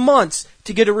 fucking months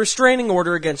to get a restraining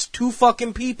order against 2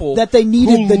 fucking people that they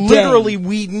needed the day. Literally,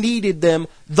 we needed them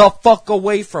the fuck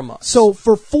away from us. So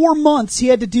for 4 months, he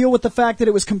had to deal with the fact that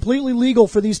it was completely legal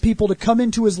for these people to come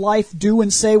into his life, do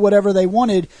and say whatever they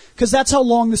wanted, because that's how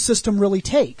long the system really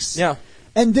takes. Yeah.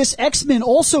 And this X-Men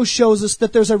also shows us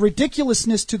that there's a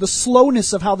ridiculousness to the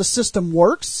slowness of how the system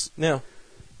works. Yeah.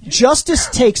 Justice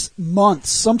takes months,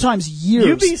 sometimes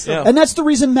years. Yeah. And that's the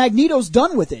reason Magneto's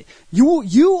done with it.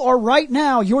 You are right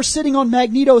now, you're sitting on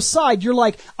Magneto's side. You're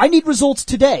like, I need results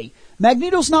today.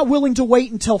 Magneto's not willing to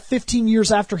wait until 15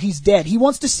 years after he's dead. He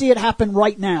wants to see it happen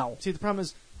right now. See, the problem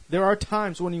is there are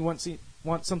times when you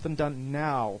want something done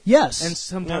now. Yes. And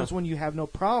sometimes when you have no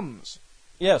problems.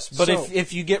 Yes, but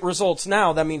if you get results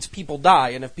now, that means people die.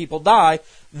 And if people die,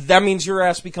 that means your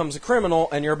ass becomes a criminal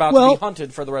and you're about to be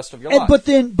hunted for the rest of your life.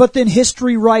 But then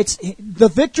history writes the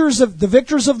victors of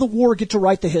the war get to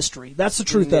write the history. That's the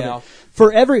truth of it.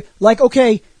 For every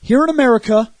here in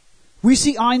America, we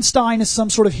see Einstein as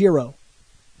some sort of hero.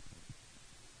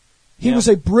 He was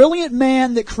a brilliant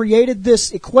man that created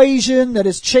this equation that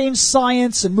has changed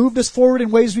science and moved us forward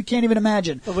in ways we can't even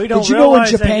imagine. But we don't Did you know in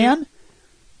realize that Japan?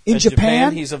 In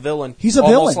Japan, he's a villain. He's a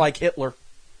almost villain. like Hitler.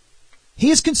 He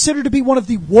is considered to be one of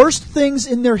the worst things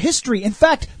in their history. In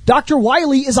fact, Dr.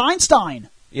 Wiley is Einstein.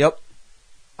 Yep.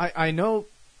 I know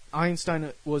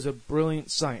Einstein was a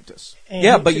brilliant scientist.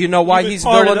 And but you know why he's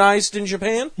villainized in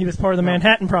Japan? He was part of the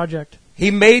Manhattan Project. He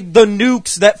made the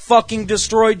nukes that fucking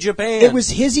destroyed Japan. It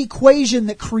was his equation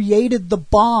that created the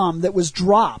bomb that was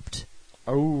dropped.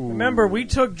 Oh. Remember, we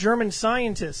took German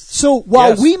scientists. So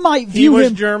while we might view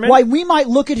him, German. while we might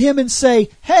look at him and say,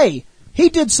 "Hey, he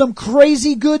did some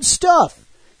crazy good stuff.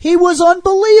 He was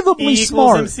unbelievably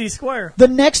smart." MC square. The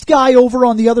next guy over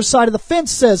on the other side of the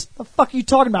fence says, "The fuck are you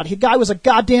talking about? The guy was a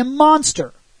goddamn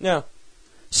monster." Yeah.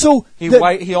 So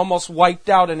he almost wiped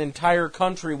out an entire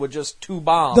country with just 2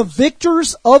 bombs. The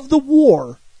victors of the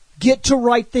war get to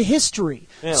write the history.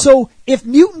 Yeah. So if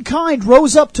mutant kind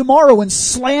rose up tomorrow and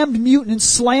slammed mutant and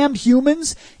slammed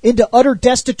humans into utter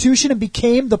destitution and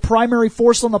became the primary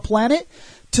force on the planet,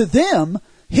 to them,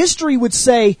 history would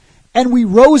say, and we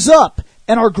rose up,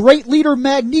 and our great leader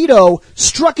Magneto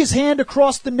struck his hand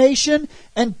across the nation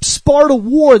and sparred a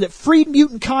war that freed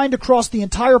mutant kind across the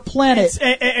entire planet.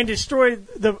 And destroyed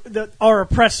our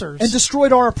oppressors. And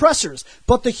destroyed our oppressors.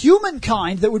 But the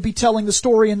humankind that would be telling the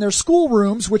story in their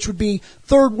schoolrooms, which would be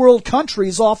third world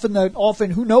countries,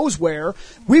 often who knows where,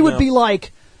 we would be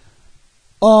like,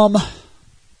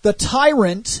 the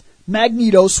tyrant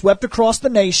Magneto swept across the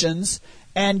nations,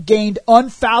 and gained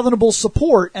unfathomable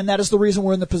support, and that is the reason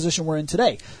we're in the position we're in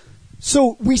today.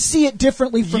 So we see it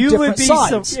differently from different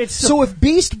sides. So if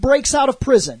Beast breaks out of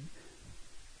prison,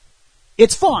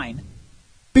 it's fine.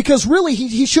 Because really,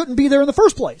 he shouldn't be there in the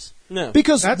first place. No.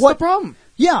 Because that's the problem.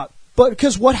 Yeah, but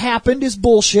because what happened is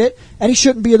bullshit, and he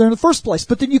shouldn't be there in the first place.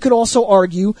 But then you could also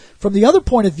argue, from the other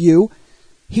point of view,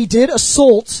 he did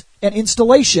assault an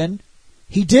installation.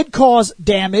 He did cause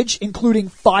damage, including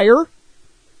fire,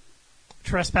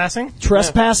 trespassing,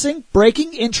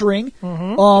 breaking, entering,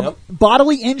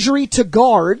 bodily injury to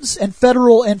guards and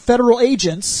federal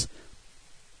agents.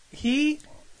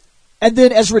 And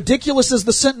then, as ridiculous as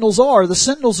the Sentinels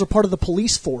are part of the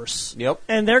police force. Yep.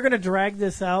 And they're going to drag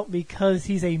this out because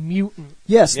he's a mutant.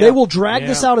 Yes, they will drag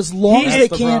this out as long as they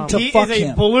can to fuck him. He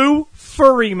is a blue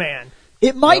furry man.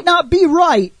 It might not be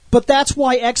right, but that's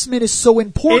why X-Men is so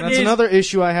important. That's another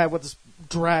issue I had with this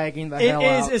dragging the hell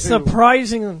out. It's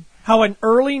surprising how an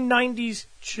early 90s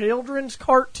children's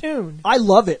cartoon... I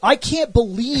love it. I can't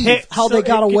believe how they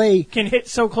got away. Can hit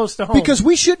so close to home. Because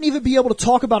we shouldn't even be able to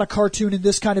talk about a cartoon in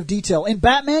this kind of detail. In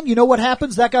Batman, you know what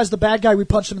happens? That guy's the bad guy. We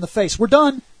punched him in the face. We're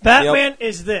done. Batman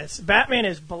is this. Batman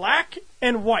is black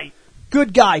and white.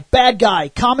 Good guy, bad guy,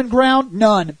 common ground,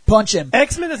 none. Punch him.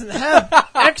 X-Men doesn't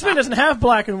have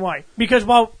black and white because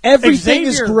while everything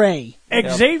is gray.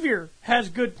 Xavier has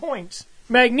good points.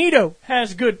 Magneto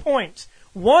has good points.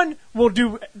 One will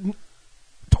do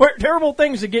terrible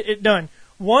things to get it done.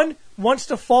 One wants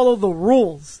to follow the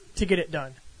rules to get it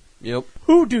done. Yep.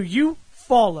 Who do you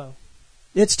follow?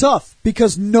 It's tough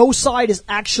because no side is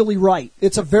actually right.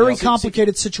 It's a very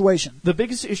complicated situation. The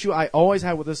biggest issue I always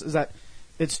had with this is that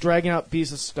it's dragging out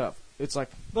Beast's stuff. It's like...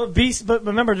 But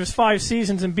remember, there's 5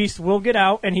 seasons, and Beast will get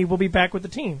out, and he will be back with the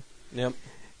team. Yep.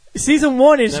 Season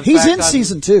 1 is... He's in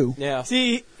Season 2. Yeah.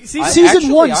 Season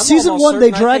 1,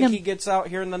 they drag him... he gets out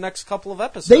here in the next couple of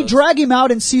episodes. They drag him out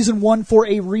in Season 1 for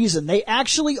a reason. They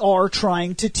actually are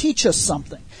trying to teach us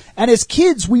something. And as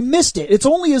kids, we missed it. It's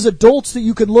only as adults that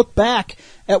you can look back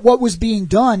at what was being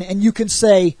done, and you can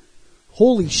say...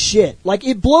 Holy shit. Like,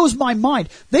 it blows my mind.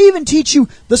 They even teach you,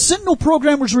 the Sentinel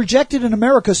program was rejected in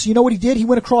America, so you know what he did? He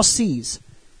went across seas,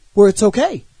 where it's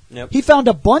okay. Yep. He found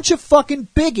a bunch of fucking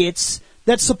bigots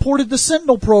that supported the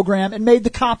Sentinel program and made the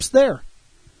cops there.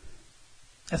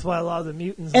 That's why a lot of the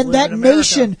mutants and live in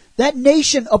America. that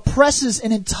nation oppresses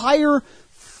an entire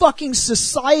fucking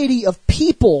society of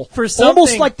people, for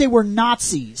almost like they were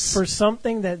Nazis. For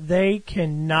something that they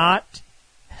cannot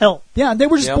help. Yeah, and they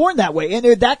were just born that way. And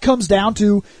that comes down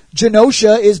to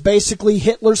Genosha is basically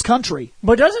Hitler's country.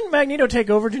 But doesn't Magneto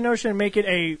take over Genosha and make it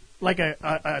a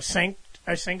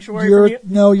sanctuary?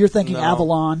 You're thinking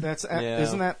Avalon. That's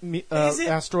isn't that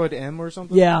Asteroid M or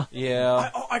something? Yeah. Yeah.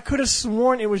 I could have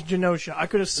sworn it was Genosha. I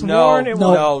could have sworn it was...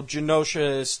 No,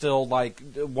 Genosha is still like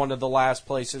one of the last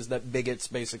places that bigots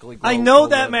basically go. I know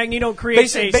that Magneto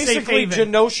creates a safe basically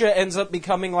haven. Genosha ends up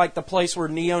becoming like the place where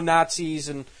neo-Nazis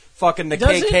and fucking the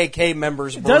KKK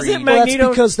members breed.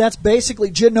 That's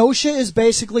basically Genosha is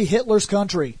basically Hitler's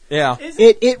country. Yeah,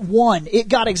 it won. It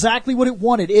got exactly what it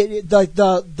wanted.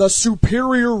 The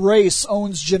superior race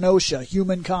owns Genosha,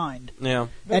 humankind. Yeah,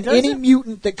 and any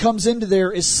mutant that comes into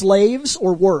there is slaves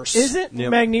or worse. Isn't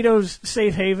Magneto's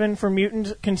safe haven for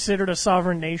mutants considered a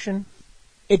sovereign nation?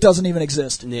 It doesn't even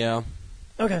exist. Yeah.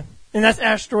 Okay. And that's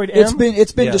Asteroid M?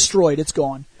 It's been destroyed. It's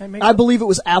gone. I believe it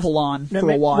was Avalon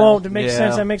for a while. Well, to make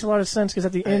sense, that makes a lot of sense because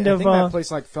at the end I think that place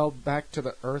fell back to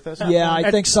the Earth. I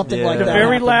think something like that. The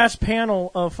very happened. last panel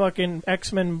of fucking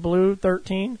X-Men Blue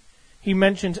 13, he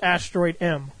mentions Asteroid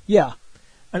M. Yeah.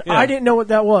 And I didn't know what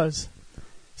that was.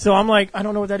 So I'm like, I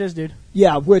don't know what that is, dude.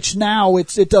 Yeah, which now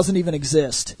it doesn't even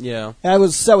exist. Yeah. That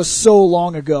was so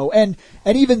long ago. And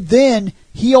even then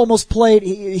he almost played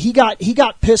he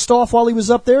got pissed off while he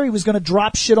was up there. He was going to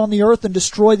drop shit on the Earth and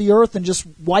destroy the Earth and just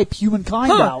wipe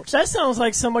humankind out. That sounds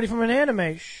like somebody from an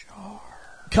anime.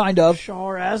 Kind of.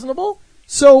 Char Aznable?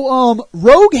 So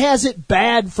Rogue has it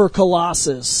bad for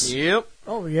Colossus. Yep.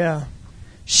 Oh yeah.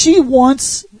 She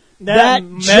wants that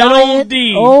giant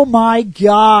D. Oh my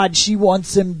God, she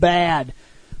wants him bad.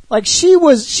 Like she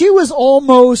was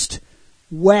almost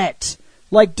wet.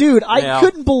 Like, dude, I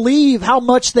couldn't believe how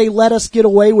much they let us get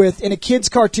away with in a kid's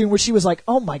cartoon where she was like,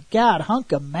 "Oh my God,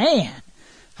 hunk of man,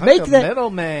 make that metal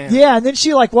man." Yeah, and then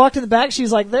she like walked in the back.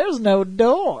 She's like, "There's no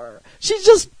door." She's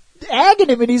just agging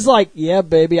him, and he's like, "Yeah,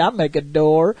 baby, I'll make a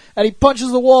door," and he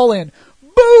punches the wall in.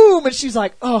 Boom! And she's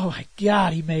like, "Oh my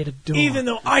God, he made a door." Even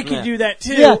though I could do that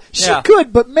too. Yeah, she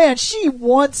could, but man, she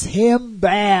wants him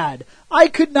bad. I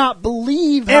could not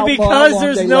believe how long And because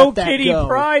there's no kitty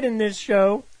pride in this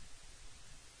show.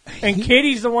 And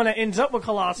Kitty's the one that ends up with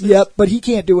Colossus. Yep, but he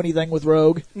can't do anything with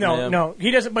Rogue. No,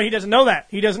 he doesn't. But he doesn't know that.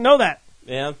 He doesn't know that.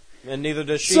 Yeah, and neither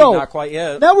does she. So, not quite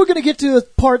yet. Now we're going to get to the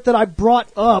part that I brought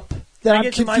up that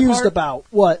I'm confused about.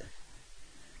 What?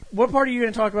 What part are you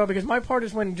going to talk about? Because my part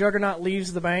is when Juggernaut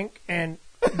leaves the bank and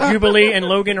Jubilee and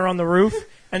Logan are on the roof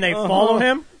and they follow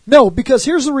him. No, because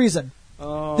here's the reason.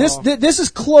 This is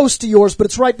close to yours, but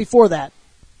it's right before that.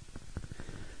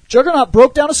 Juggernaut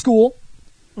broke down a school,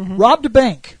 robbed a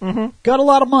bank, got a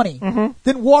lot of money,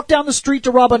 then walked down the street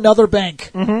to rob another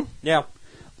bank. Yeah.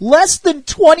 Less than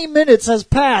 20 minutes has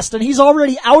passed, and he's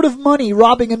already out of money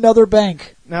robbing another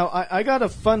bank. Now, I got a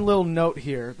fun little note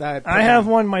here. That I have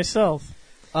one myself.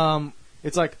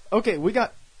 It's like, okay, we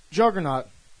got Juggernaut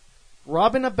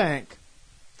robbing a bank.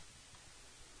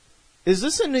 Is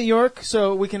this in New York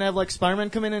so we can have like Spider-Man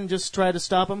come in and just try to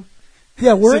stop him?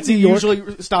 Yeah, we're Since in New he York.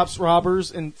 usually stops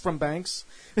robbers from banks.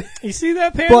 You see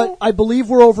that panel? But I believe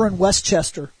we're over in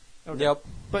Westchester. Okay. Yep.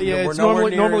 But yeah, We're it's nowhere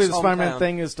near normally his the Spider-Man hometown.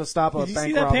 thing is to stop a Did you bank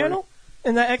see that robbery. panel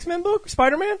in that X-Men book,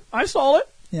 Spider-Man? I saw it.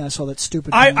 Yeah, I saw that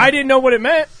stupid I didn't know what it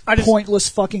meant. I just pointless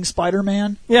fucking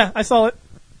Spider-Man. Yeah, I saw it.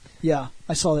 Yeah,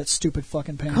 I saw that stupid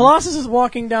fucking panel. Colossus is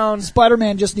walking down.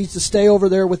 Spider-Man just needs to stay over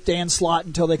there with Dan Slott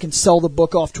until they can sell the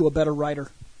book off to a better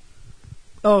writer.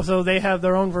 Oh, so they have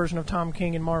their own version of Tom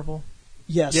King in Marvel.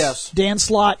 Yes. Dan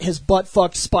Slott has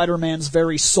butt-fucked Spider-Man's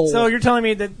very soul. So you're telling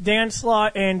me that Dan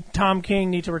Slott and Tom King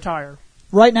need to retire?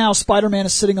 Right now, Spider-Man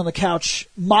is sitting on the couch,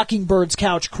 Mockingbird's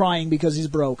couch, crying because he's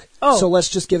broke. Oh. So let's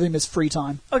just give him his free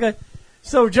time. Okay.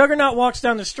 So Juggernaut walks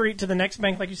down the street to the next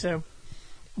bank, like you said.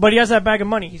 But he has that bag of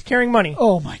money. He's carrying money.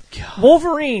 Oh, my God.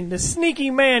 Wolverine, the sneaky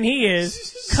man he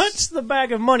is, cuts the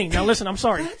bag of money. Now, listen, I'm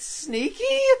sorry. That's sneaky.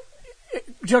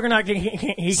 Juggernaut, he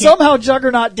can't. Somehow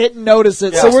Juggernaut didn't notice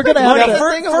it, Yeah. so we're going to have Yeah, to...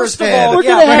 first of all, We're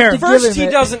gonna have to first give him he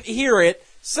it. doesn't hear it.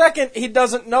 Second, he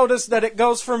doesn't notice that it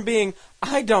goes from being,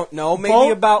 I don't know, maybe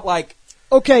Both- about like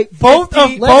Okay, Both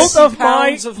 50 of my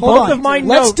pounds of hold both on. of my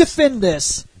Let's notes. defend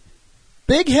this.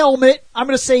 Big helmet, I'm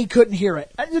going to say he couldn't hear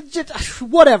it.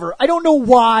 Whatever. I don't know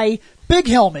why. Big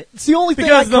helmet. It's the only thing I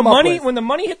Because come the up money, with. when the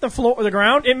money hit the floor or the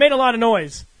ground, it made a lot of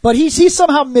noise. But he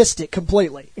somehow missed it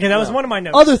completely. Yeah, that was one of my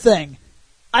notes. Other thing,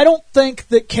 I don't think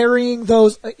that carrying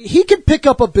those... he could pick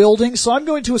up a building, so I'm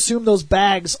going to assume those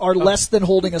bags are less than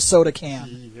holding a soda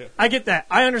can. I get that.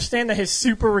 I understand that his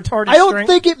super retarded I don't strength.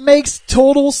 think it makes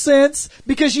total sense,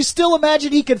 because you still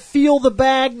imagine he could feel the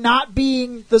bag not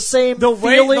being the same the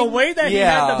way that he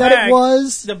had the that bag, it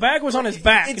was. the bag was on his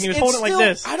back, and he was holding it like still,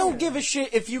 this. I don't give a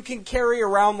shit if you can carry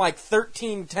around like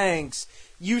 13 tanks.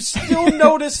 You still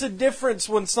notice a difference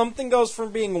when something goes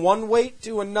from being one weight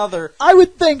to another I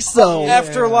would think so.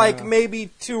 after like maybe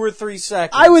 2 or 3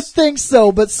 seconds. I would think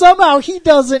so, but somehow he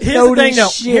doesn't Here's the notice thing, though.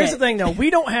 shit. Here's the thing, though.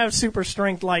 We don't have super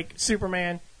strength like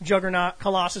Superman, Juggernaut,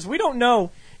 Colossus. We don't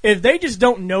know if they just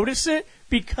don't notice it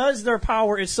because their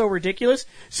power is so ridiculous.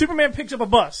 Superman picks up a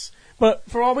bus, but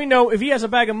for all we know, if he has a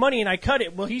bag of money and I cut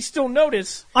it, will he still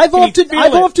notice? I've Can he feel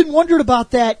it? often wondered about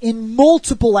that in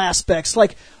multiple aspects.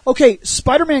 Like, okay,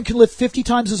 Spider-Man can lift 50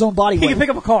 times his own body He weight. can pick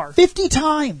up a car. 50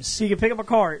 times. He can pick up a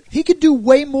car. He can do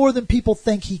way more than people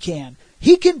think he can.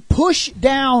 He can push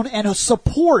down and a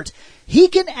support. He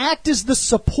can act as the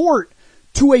support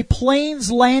to a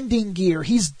plane's landing gear.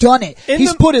 He's done it.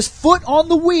 He's put his foot on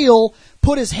the wheel,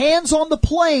 put his hands on the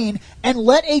plane, and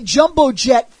let a jumbo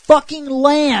jet fucking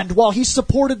land while he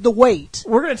supported the weight.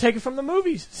 We're going to take it from the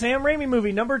movies. Sam Raimi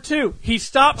movie, number 2. He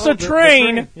stops Oh, a the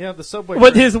train Yeah, the subway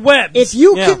with train. his webs. If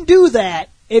you can do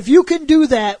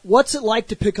that, what's it like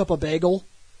to pick up a bagel?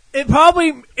 It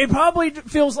probably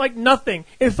feels like nothing.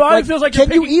 It probably feels like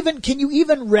can you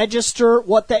even register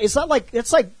what that? It's not like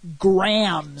it's like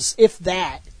grams, if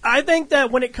that. I think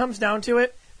that when it comes down to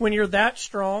it, when you're that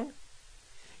strong,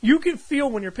 you can feel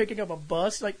when you're picking up a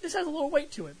bus, like this has a little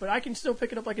weight to it, but I can still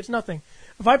pick it up like it's nothing.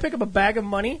 If I pick up a bag of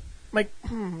money, I'm like,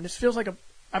 this feels like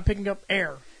I'm picking up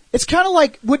air. It's kind of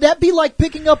like, would that be like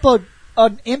picking up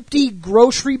an empty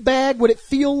grocery bag? Would it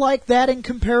feel like that in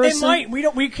comparison? It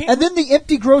might. We can't. And then the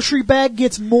empty grocery bag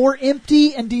gets more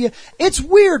empty, and it's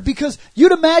weird because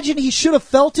you'd imagine he should have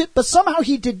felt it, but somehow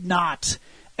he did not.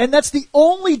 And that's the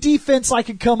only defense I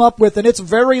could come up with, and it's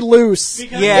very loose.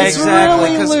 Yeah, it's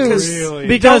exactly. really loose. Really?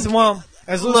 Because, well,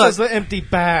 As loose as the empty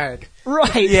bag.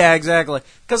 Right. Yeah, exactly.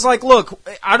 Because, like, look,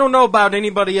 I don't know about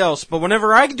anybody else, but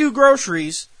whenever I do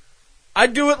groceries, I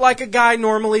do it like a guy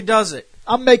normally does it.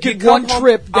 I'm making You come one home-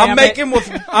 trip, damn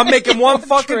I'm making one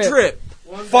fucking trip.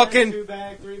 One Fucking- bag, 2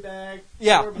 bag, 3 bag.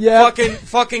 Yeah, 4 bag. Yeah.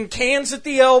 fucking cans at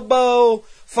the elbow,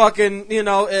 Fucking,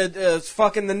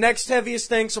 fucking the next heaviest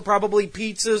things are probably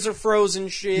pizzas or frozen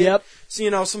shit. Yep.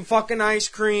 So, some fucking ice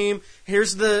cream.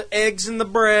 Here's the eggs and the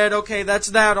bread. Okay, that's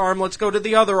that arm. Let's go to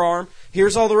the other arm.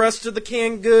 Here's all the rest of the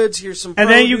canned goods. Here's some And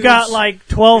produce, then you got like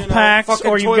 12 packs, fucking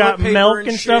or you toilet got paper milk and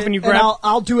and stuff, shit. and you And grab.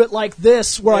 I'll do it like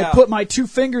this, where I Yeah. put my 2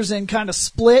 fingers in, kind of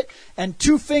split, and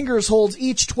 2 fingers holds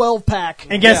each 12-pack.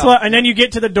 And guess Yeah. what? And then you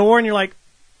get to the door, and you're like,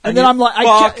 And then I'm like,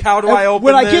 fuck, how do I open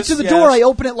when I get this? to the Yes. door, I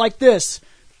open it like this.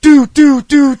 Do.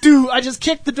 I just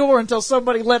kick the door until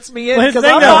somebody lets me in, Well, here's the because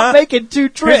thing, I'm though. not making 2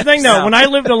 trips. here's the thing though. Yeah. When I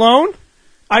lived alone,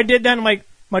 I did that. And I'm like,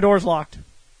 my door's locked.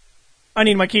 I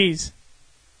need my keys.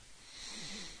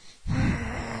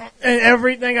 And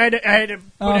everything I had to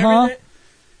put everything.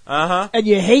 And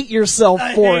you hate yourself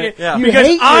I for hate it. it. Yeah. You Because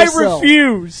hate I yourself.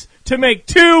 refuse to make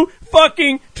 2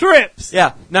 fucking trips.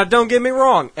 Yeah. Now, don't get me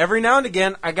wrong. Every now and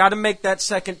again, I got to make that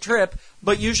second trip,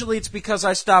 but usually it's because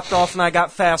I stopped off and I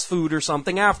got fast food or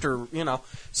something after,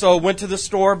 So went to the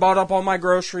store, bought up all my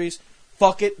groceries.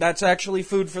 Fuck it, that's actually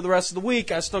food for the rest of the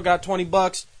week. I still got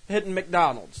 $20 hitting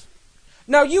McDonald's.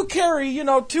 Now, you carry,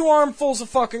 2 armfuls of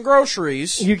fucking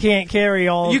groceries. You can't carry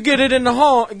all. You get it in the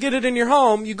home, get it in your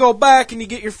home. You go back and you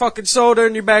get your fucking soda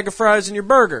and your bag of fries and your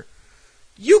burger.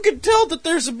 You can tell that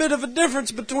there's a bit of a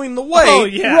difference between the weight Oh,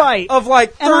 yeah. Right. of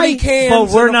like 30 cans.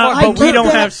 But we're and a not- fucking but we get don't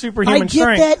burger. have superhuman I get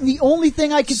strength. that, and the only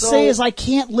thing I can So- say is I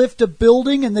can't lift a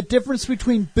building, and the difference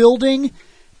between building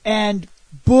and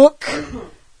book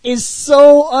is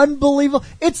so unbelievable.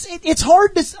 It's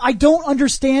hard to. I don't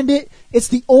understand it. It's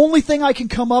the only thing I can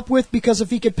come up with, because if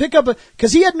he could pick up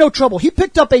because he had no trouble. He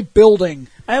picked up a building.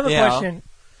 I have a Yeah. question.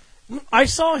 I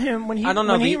saw him when he I don't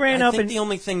know. when he ran I up think and the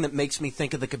only thing that makes me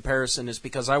think of the comparison is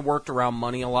because I worked around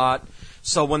money a lot.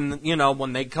 So when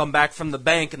when they come back from the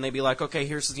bank and they be like, okay,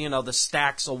 here's the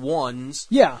stacks of ones.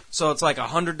 Yeah. So it's like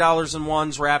 $100 in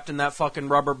ones wrapped in that fucking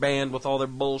rubber band with all their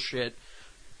bullshit.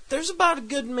 There's about a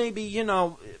good maybe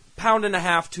pound and a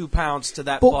half, 2 pounds to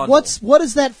that But bundle. what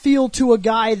does that feel to a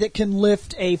guy that can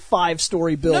lift a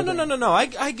 5-story building? No.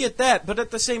 I get that, but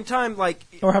at the same time, like,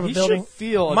 or have a He building. should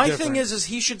feel a my difference. thing is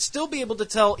he should still be able to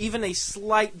tell even a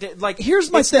slight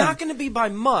Here's my it's thing. not going to be by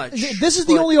much. This is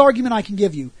the but- only argument I can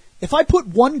give you. If I put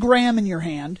 1 gram in your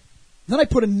hand, then I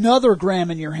put another gram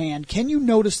in your hand, can you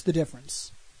notice the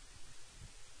difference?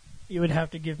 You would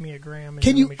have to give me a gram. And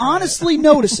Can let you me try it. honestly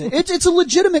notice it? It's a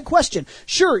legitimate question.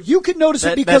 Sure, you can notice it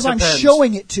That because I'm depends.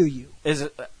 showing it to you. Is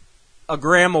it a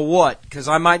gram of what? Because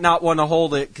I might not want to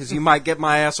hold it because you might get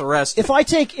my ass arrested. If I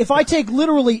take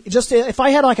literally just if I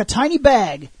had like a tiny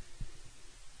bag,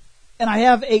 and I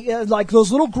have like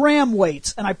those little gram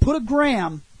weights, and I put a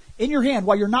gram in your hand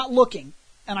while you're not looking,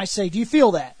 and I say, "Do you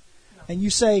feel that?" And you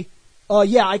say,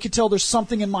 yeah, I could tell there's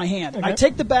something in my hand. Okay. I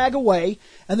take the bag away,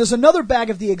 and there's another bag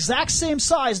of the exact same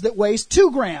size that weighs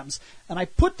 2 grams. And I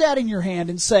put that in your hand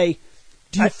and say,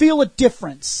 do you feel a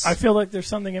difference? I feel like there's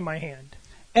something in my hand.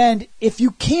 And if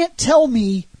you can't tell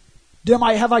me,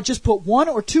 have I just put 1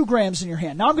 or 2 grams in your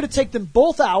hand? Now I'm going to take them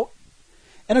both out,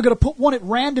 and I'm going to put one at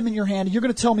random in your hand, and you're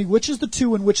going to tell me which is the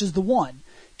 2 and which is the 1.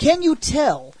 Can you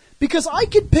tell? Because I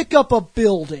could pick up a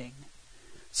building.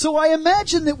 So I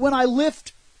imagine that when I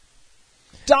lift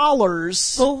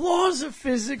dollars, The laws of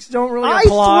physics don't really I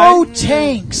apply. throw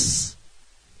tanks.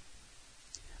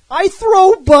 I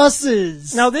throw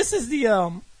buses Now this is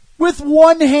the with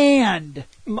 1 hand.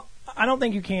 I don't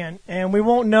think you can, and we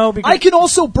won't know because I can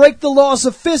also break the laws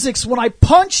of physics when I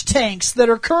punch tanks that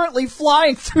are currently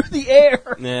flying through the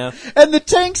air. Yeah. And the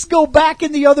tanks go back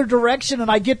in the other direction,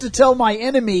 and I get to tell my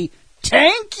enemy,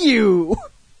 "Thank you."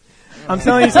 I'm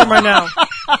telling you something right now.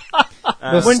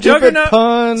 The When stupid Juggernaut,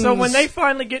 puns. so when they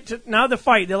finally get to now the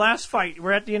last fight,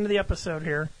 we're at the end of the episode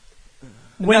here.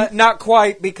 Not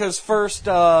quite, because first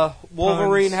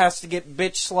Wolverine Puns. has to get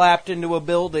bitch slapped into a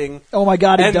building Oh my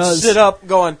God, he and does. sit up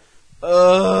going,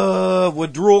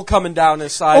 with drool coming down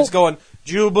his sides, Oh. going,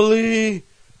 Jubilee,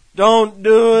 don't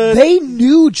do it. They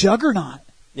knew Juggernaut.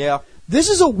 Yeah. This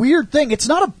is a weird thing. It's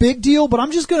not a big deal, but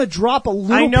I'm just going to drop a I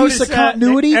little noticed piece of that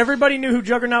continuity. everybody knew who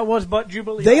Juggernaut was, but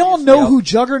Jubilee. They all obviously. know Yep. who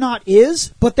Juggernaut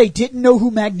is, but they didn't know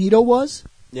who Magneto was.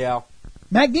 Yeah.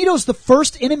 Magneto's the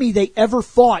first enemy they ever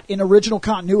fought in original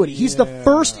continuity. He's the Yeah.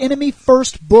 first enemy,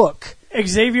 first book.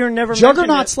 Xavier never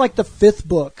Juggernaut's mentioned like the 5th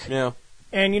book. Yeah. it.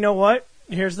 And you know what?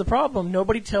 Here's the problem.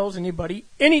 Nobody tells anybody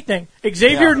anything.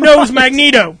 Xavier knows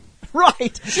Magneto.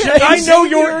 Right. I know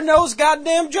Xavier knows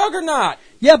goddamn Juggernaut.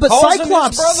 Yeah, but Calls him his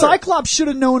brother. Cyclops should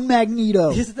have known Magneto.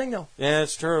 Here's the thing, though. Yeah,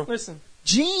 it's true. Listen,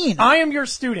 Jean. I am your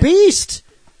student, Beast.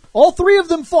 All 3 of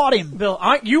them fought him. Bill.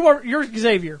 You're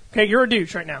Xavier. Okay, you're a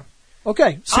douche right now.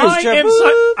 Okay. So I Jeff. am.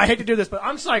 I hate to do this, but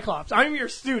I'm Cyclops. I'm your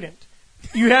student.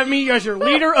 You have me as your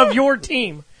leader of your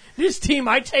team. This team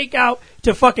I take out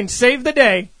to fucking save the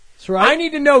day. That's right. I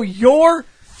need to know your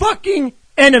fucking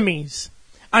enemies.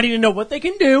 I need to know what they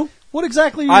can do. What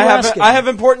exactly are you asking? I have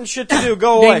important shit to do.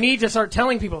 Go away. They need to start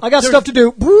telling people. I got stuff to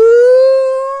do.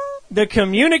 The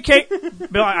communicate.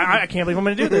 Bill, I can't believe I'm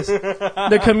going to do this.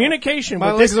 The communication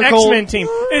My with this legs are cold. X-Men team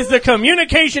is the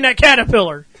communication at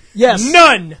Caterpillar. Yes.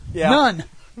 None. Yeah. None.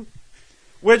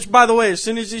 Which, by the way, as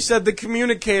soon as he said the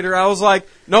communicator, I was like,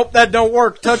 nope, that don't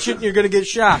work. Touch it and you're going to get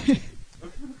shot.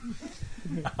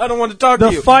 I don't want to talk to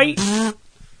The you. fight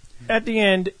at the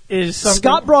end is something.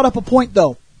 Scott brought up a point,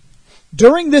 though.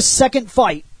 During this second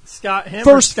fight,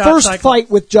 first fight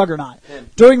with Juggernaut.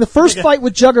 During the first fight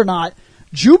with Juggernaut,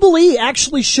 Jubilee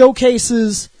actually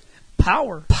showcases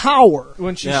power.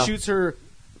 When she shoots her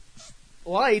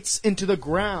lights into the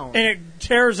ground. And it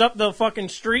tears up the fucking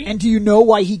street. And do you know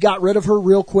why he got rid of her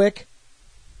real quick?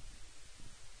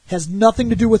 Has nothing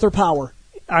to do with her power.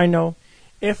 I know.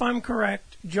 If I'm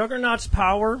correct, Juggernaut's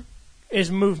power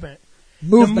is movement.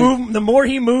 Movement. The more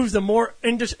he moves, the more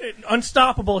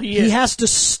unstoppable he is. He has to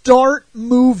start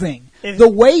moving. The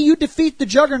way you defeat the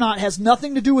Juggernaut has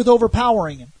nothing to do with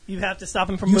overpowering him. You have to stop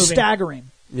him from You moving. stagger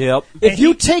him. Yep. If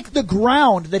you take the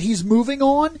ground that he's moving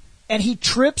on and he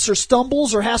trips or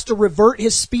stumbles or has to revert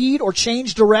his speed or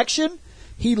change direction,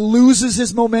 he loses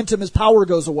his momentum, his power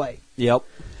goes away. Yep.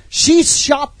 She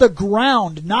shot the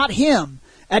ground, not him,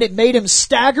 and it made him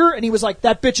stagger, and he was like,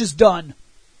 that bitch is done.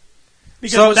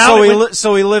 So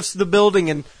he lifts the building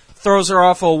and throws her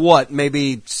off a what?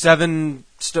 Maybe 7...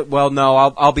 well, no,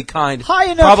 I'll be kind.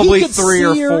 High enough, probably he could 3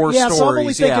 or see 4 her. Yeah, stories. so I'm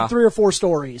only thinking 3 or 4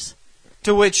 stories.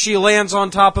 To which she lands on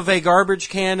top of a garbage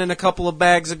can and a couple of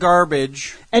bags of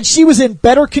garbage. And she was in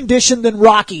better condition than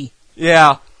Rocky.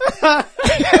 Yeah.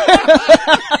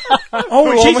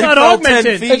 Oh, and she's not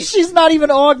augmented. And she's not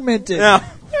even augmented. Yeah.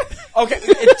 Okay,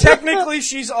 technically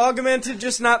she's augmented,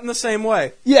 just not in the same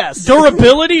way. Yes.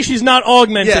 Durability, she's not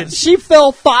augmented. Yes. She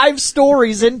fell 5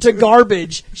 stories into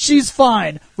garbage. She's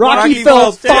fine. Rocky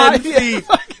fell fell 10 feet.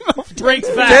 Breaks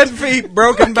back. 10 feet,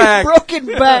 broken back. Broken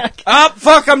back. Oh,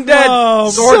 fuck, I'm dead. Oh,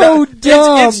 so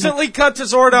dumb. It's instantly cut to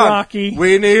Zordon. Rocky.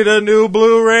 We need a new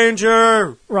Blue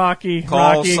Ranger. Rocky.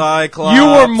 Call Cyclops. You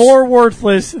are more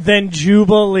worthless than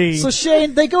Jubilee. So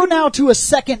Shane, they go now to a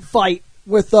second fight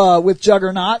with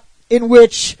Juggernaut, in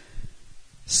which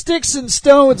sticks and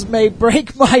stones may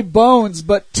break my bones,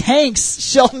 but tanks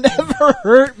shall never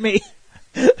hurt me.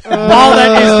 While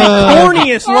that is the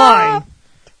corniest line,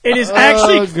 it is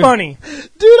actually funny.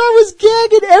 Dude, I was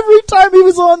gagging every time he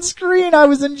was on screen. I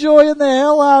was enjoying the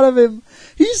hell out of him.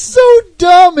 He's so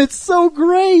dumb. It's so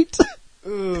great.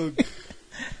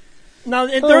 Now,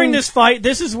 during this fight,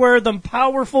 this is where the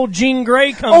powerful Jean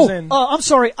Grey comes in. I'm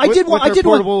sorry. I did want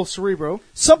portable Cerebro.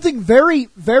 Something very,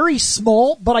 very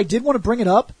small, but I did want to bring it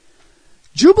up.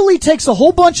 Jubilee takes a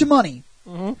whole bunch of money,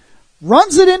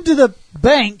 runs it into the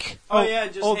bank. Oh, yeah,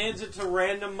 just hands it to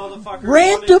random motherfuckers.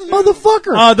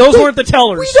 Motherfucker. Those weren't the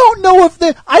tellers. We don't know if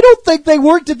they... I don't think they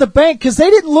worked at the bank because they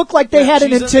didn't look like they had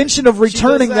an intention of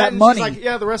returning that money. She's like,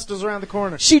 yeah, the rest is around the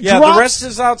corner. The rest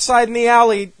is outside in the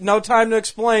alley. No time to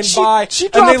explain. Bye.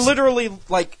 And they literally,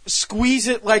 squeeze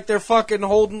it like they're fucking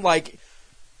holding,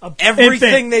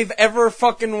 everything they've ever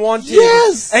fucking wanted.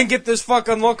 Yes! And get this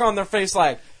fucking look on their face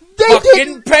like,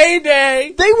 fucking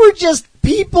payday! They were just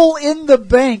people in the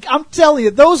bank. I'm telling you,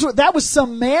 that was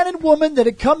some man and woman that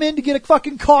had come in to get a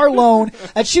fucking car loan,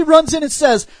 and she runs in and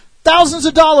says, thousands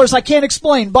of dollars, I can't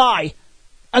explain, bye.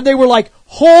 And they were like,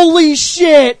 holy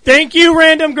shit. Thank you,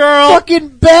 random girl. Fucking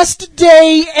best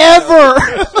day ever.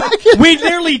 We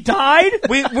nearly died,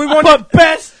 we wanted, but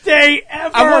best day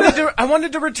ever. I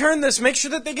wanted to return this, make sure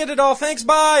that they get it all, thanks,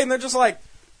 bye. And they're just like,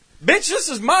 bitch, this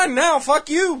is mine now. Fuck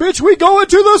you. Bitch, we going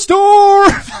to the store.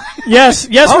 Yes,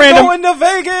 I'm random. going to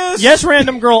Vegas. Yes,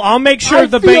 random girl. I'll make sure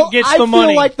the bank gets the money. I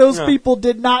feel like those people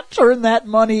did not turn that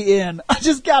money in. I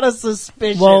just got a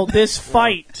suspicion. Well, this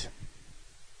fight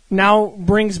now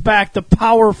brings back the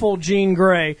powerful Jean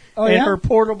Grey and her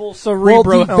portable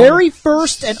Cerebro the helmet. very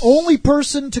first and only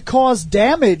person to cause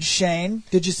damage, Shane.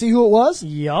 Did you see who it was?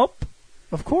 Yup.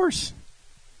 Of course.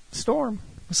 Storm.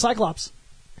 Cyclops.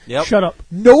 Yep. Shut up.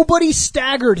 Nobody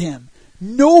staggered him.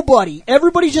 Nobody.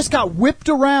 Everybody just got whipped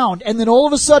around, and then all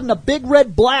of a sudden a big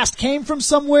red blast came from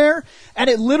somewhere, and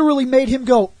it literally made him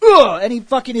go, ugh,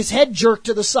 and his head jerked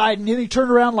to the side, and then he turned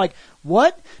around like,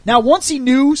 what? Now, once he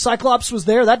knew Cyclops was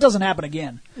there, that doesn't happen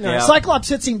again. Yeah. Cyclops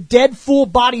hits him dead full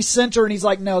body center, and he's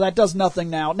like, no, that does nothing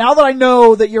now. Now that I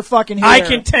know that you're fucking here. I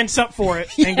can tense up for it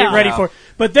and get ready for it.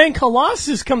 But then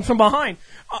Colossus comes from behind.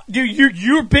 Dude,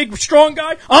 you're big, strong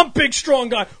guy. I'm big, strong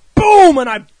guy. Boom! And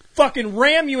I fucking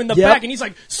ram you in the Yep. back, and he's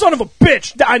like, son of a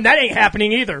bitch, that ain't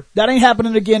happening either. That ain't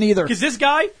happening again either. Because this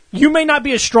guy, you may not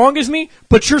be as strong as me,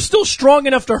 but you're still strong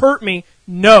enough to hurt me.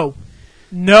 No.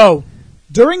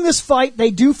 During this fight,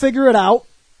 they do figure it out,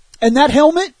 and that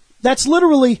helmet, that's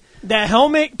literally... That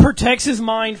helmet protects his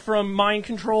mind from mind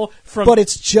control. But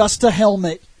it's just a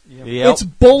helmet. Yep. It's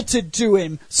bolted to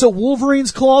him. So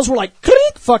Wolverine's claws were like,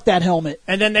 clink, fuck that helmet.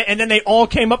 And then they all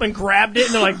came up and grabbed it,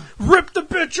 and they're like, rip the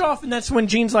bitch off. And that's when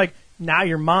Jean's like, now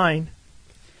you're mine.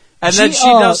 And then she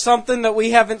does something that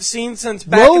we haven't seen since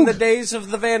back in the days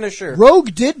of the Vanisher.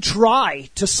 Rogue did try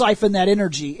to siphon that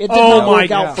energy. It did Oh not my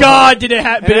work out for God, her. did it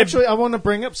happen? And actually, I want to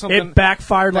bring up something. It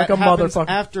backfired like that a happens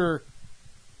motherfucker.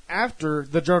 After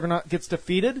the Juggernaut gets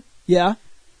defeated, Yeah.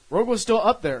 Rogue was still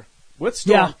up there with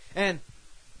Storm. Yeah. And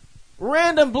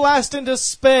random blast into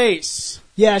space.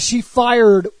 Yeah, she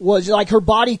fired, was like her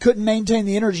body couldn't maintain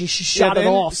the energy. She shot it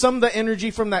off. Some of the energy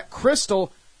from that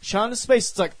crystal shot into space.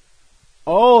 It's like,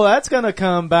 oh, that's going to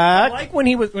come I back. like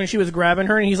when she was grabbing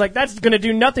her, and he's like, that's going to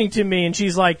do nothing to me. And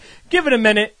she's like, give it a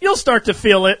minute. You'll start to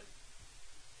feel it.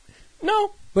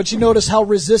 No. But you notice how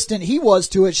resistant he was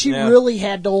to it. She really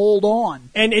had to hold on.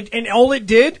 And all it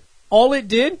did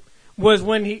was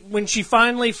when she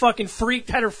finally fucking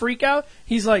had her freak out,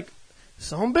 he's like,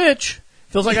 son of a bitch.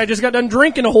 Feels like I just got done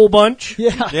drinking a whole bunch.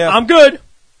 Yeah. I'm good.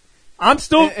 I'm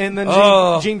still... And then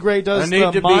Jean Grey does the I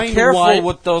need to mind be careful wipe.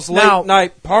 with those Now,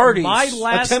 late-night parties.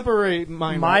 A temporary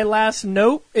mind My wipe. last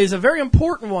note is a very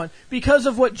important one. Because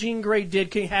of what Jean Grey did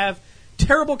can have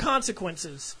terrible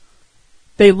consequences.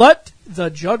 They let the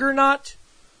Juggernaut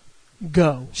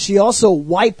go. She also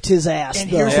wiped his ass, And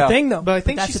though. here's the thing, though. But I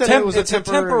think that's she the said it was It's a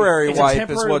temporary It's a wipe,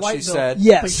 temporary is what wipe, she though. said.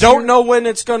 Yes. But Don't know when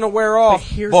it's going to wear off,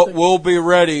 here's but the- we'll be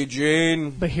ready,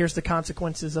 Gene. But here's the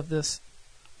consequences of this.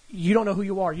 You don't know who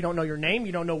you are. You don't know your name.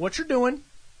 You don't know what you're doing.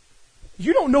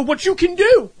 You don't know what you can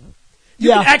do. You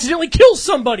can accidentally kill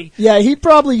somebody. Yeah, he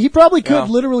probably could Yeah.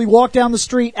 literally walk down the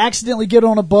street, accidentally get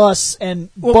on a bus, and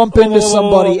bump into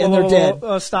somebody, and they're dead.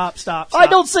 Stop. I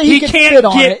don't say he can can't fit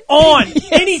on get it. on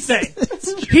anything.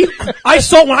 When I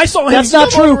saw him. That's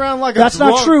not going true. around like a That's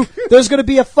not true. drunk. There's going to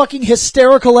be a fucking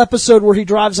hysterical episode where he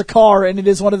drives a car, and it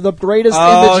is one of the greatest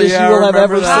images yeah, you will I have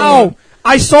remember ever that. seen.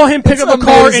 I saw him pick It's up a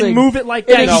car amazing. and move it like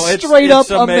It that. is No, it's straight up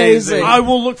amazing. amazing. I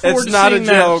will look forward It's to not a seeing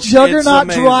that. joke. Juggernaut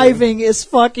It's amazing. driving is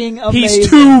fucking amazing. He's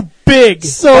too big.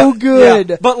 So good.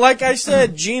 Yeah, but like I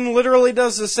said, Gene literally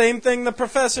does the same thing the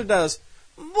professor does.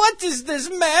 What is this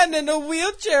man in a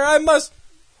wheelchair?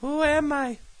 Who am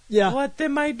I? Yeah. What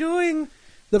am I doing?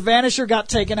 The Vanisher got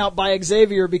taken out by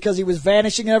Xavier because he was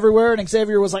vanishing everywhere, and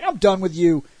Xavier was like, I'm done with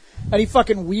you. And he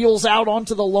fucking wheels out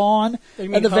onto the lawn, You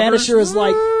mean and the hovers? Vanisher is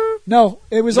like, no,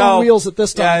 it was No. on wheels at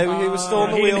this time. Yeah, he was still on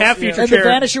the he didn't wheels. have future And the chair.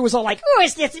 Vanisher was all like, who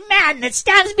is this man that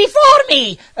stands before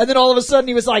me? And then all of a sudden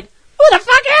he was like, who the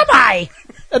fuck am I?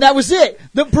 And that was it.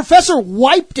 The professor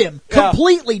wiped him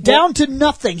completely down to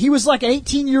nothing. He was like an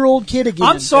 18-year-old kid again.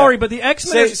 I'm sorry, but the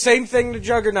X-Men... Same thing to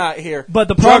Juggernaut here. But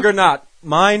the problem- Juggernaut,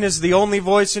 mine is the only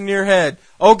voice in your head.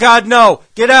 Oh God, no!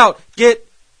 Get out!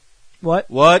 What?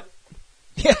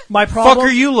 My Fuck problem...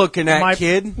 are you looking at,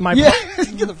 kid? My Yeah,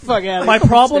 get the fuck out of My here.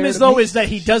 problem is, Staring at though, me. is that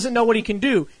he doesn't know what he can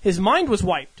do. His mind was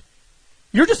wiped.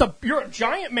 You're a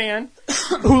giant man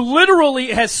who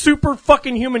literally has super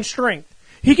fucking human strength.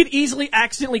 He could easily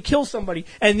accidentally kill somebody.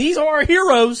 And these are our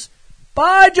heroes.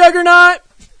 Bye, Juggernaut!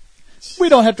 We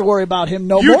don't have to worry about him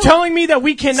no You're more. telling me that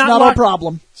we It's cannot not our lock...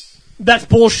 problem. That's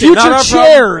bullshit. Future Not our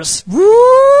chairs.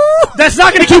 That's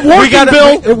not going to keep working, gotta-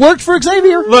 Bill! It worked for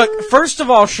Xavier. Look, first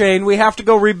of all, Shane, we have to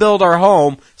go rebuild our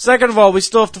home. Second of all, we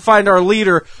still have to find our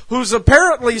leader, who's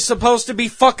apparently supposed to be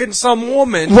fucking some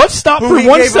woman. Let's stop who for he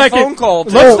 1 gave second. A phone call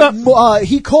to. Let's stop.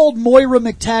 He called Moira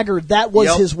McTaggart. That was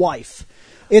Yep. his wife.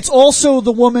 It's also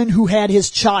the woman who had his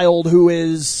child, who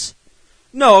is...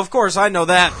 No, of course, I know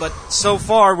that, but so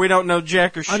far we don't know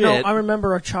jack or shit. I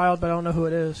remember a child, but I don't know who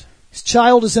it is. His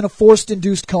child is in a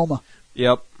forced-induced coma.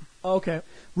 Yep. Okay.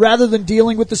 Rather than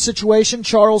dealing with the situation,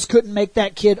 Charles couldn't make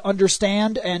that kid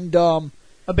understand, and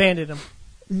Abandoned him.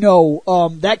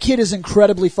 that kid is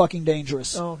incredibly fucking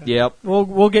dangerous. Oh, okay. Yep.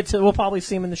 We'll probably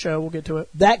see him in the show. We'll get to it.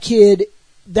 That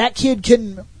kid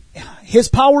can... His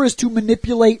power is to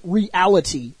manipulate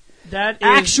reality. That is...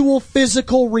 Actual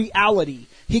physical reality.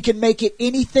 He can make it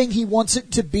anything he wants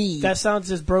it to be. That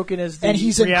sounds as broken as the And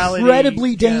he's reality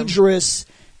incredibly gem. dangerous,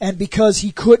 and because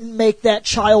he couldn't make that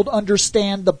child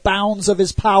understand the bounds of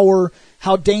his power,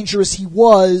 how dangerous he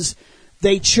was,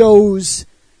 they chose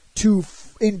to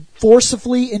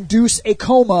forcibly induce a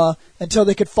coma until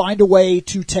they could find a way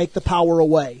to take the power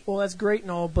away. Well, that's great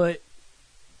and all, but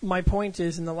my point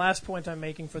is, and the last point I'm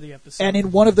making for the episode... And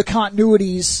in one of the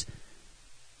continuities,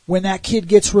 when that kid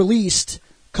gets released,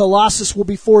 Colossus will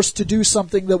be forced to do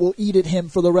something that will eat at him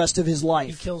for the rest of his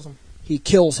life. He kills him. He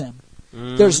kills him.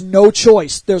 There's no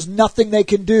choice. There's nothing they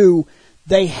can do.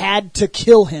 They had to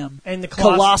kill him. And the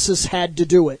Colossus had to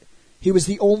do it. He was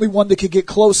the only one that could get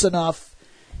close enough.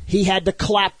 He had to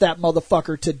clap that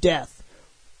motherfucker to death.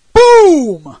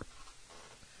 Boom!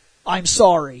 I'm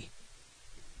sorry.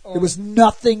 There was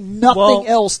nothing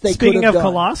else they could have done. Speaking of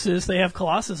Colossus, they have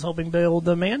Colossus helping build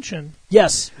the mansion.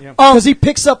 Yes. Because he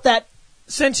picks up that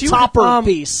Since you topper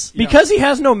piece. Because he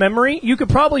has no memory, you could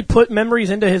probably put memories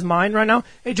into his mind right now.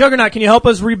 Hey, Juggernaut, can you help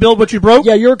us rebuild what you broke?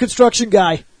 Yeah, you're a construction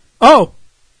guy. Oh,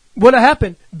 what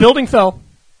happened? Building fell.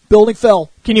 Building fell.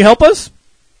 Can you help us?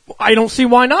 I don't see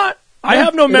why not. I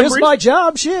have no memory. It is my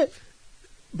job, shit.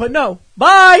 But no.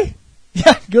 Bye!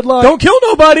 Yeah, good luck. Don't kill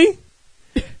nobody!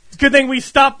 It's a good thing we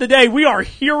stopped the day. We are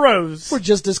heroes. We're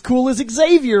just as cool as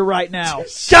Xavier right now.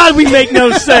 God, we make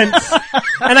no sense.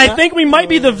 And I think we might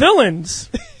be the villains.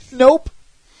 Nope.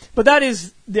 But that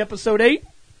is the episode 8.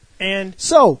 And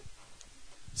so,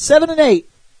 7 and 8.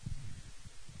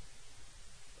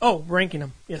 Oh, ranking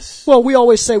them. Yes. Well, we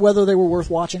always say whether they were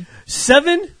worth watching.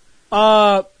 7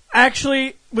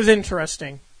 actually was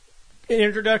interesting. An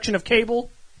introduction of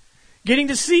Cable. Getting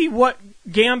to see what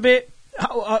Gambit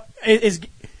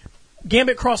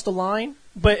Gambit crossed the line,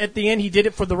 but at the end he did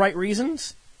it for the right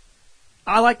reasons.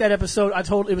 I like that episode.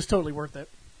 It was totally worth it.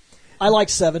 I like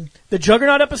 7. The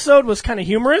Juggernaut episode was kind of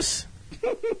humorous.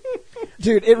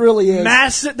 Dude, it really is.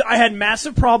 I had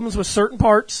massive problems with certain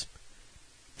parts,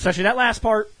 especially that last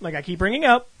part. Like I keep bringing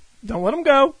up, don't let him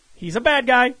go. He's a bad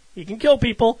guy. He can kill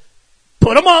people.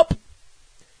 Put him up.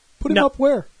 Put him up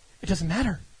where? It doesn't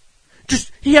matter.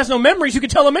 Just he has no memories. You can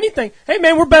tell him anything. Hey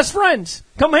man, we're best friends.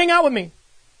 Come hang out with me.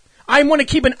 I want to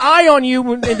keep an eye on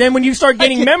you, and then when you start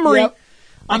getting memory, yep.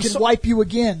 I can wipe you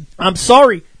again. I'm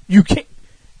sorry. You can't.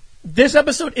 This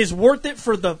episode is worth it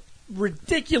for the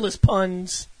ridiculous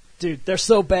puns. Dude, they're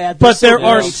so bad. But there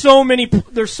are so many.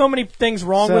 There's so many things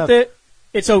wrong Seth. with it.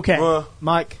 It's okay.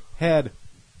 Mike, head.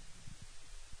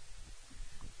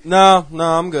 No,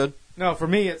 I'm good. No, for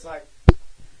me, it's like.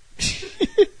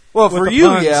 Well, With for the you,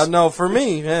 puns. yeah. No, for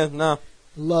me, no.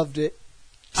 Loved it.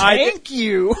 Thank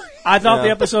you. I thought the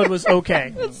episode was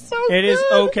okay. It's so It is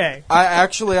okay. I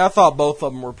thought both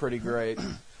of them were pretty great.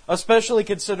 Especially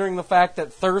considering the fact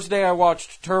that Thursday I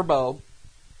watched Turbo.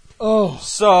 Oh.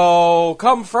 So,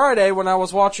 come Friday when I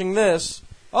was watching this,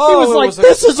 He was like,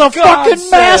 this is a fucking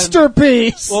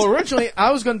masterpiece. Well, originally,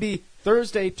 I was going to be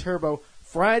Thursday Turbo.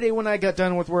 Friday, when I got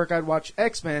done with work, I'd watch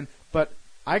X-Men. But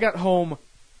I got home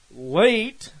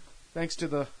late, thanks to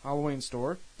the Halloween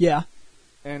store. Yeah.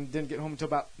 And didn't get home until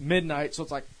about midnight. So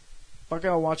it's like, fuck it,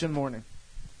 I'll watch in the morning.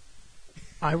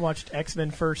 I watched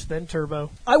X-Men first, then Turbo.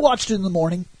 I watched it in the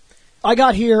morning. I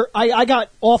got here. I got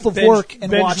off of work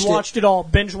and watched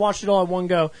it. Binge watched it all in one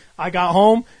go. I got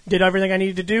home, did everything I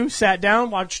needed to do, sat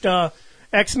down, watched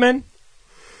X-Men.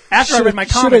 After I read my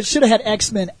comics, should have had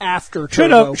X-Men after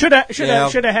Turbo. Should have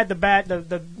had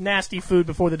the nasty food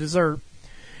before the dessert.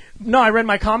 No, I read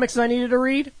my comics that I needed to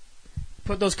read.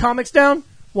 Put those comics down.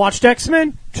 Watched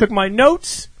X-Men. Took my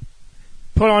notes.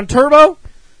 Put on Turbo.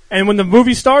 And when the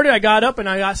movie started, I got up and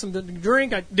I got something to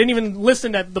drink. I didn't even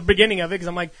listen at the beginning of it because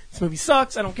I'm like, this movie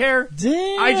sucks. I don't care.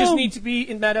 Damn. I just need to be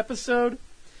in that episode.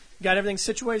 Got everything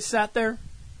situated, sat there.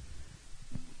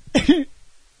 Come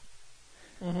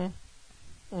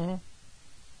on,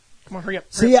 hurry up.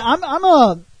 So yeah,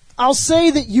 I'll say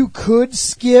that you could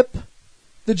skip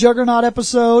the Juggernaut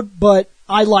episode, but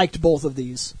I liked both of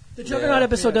these. The Juggernaut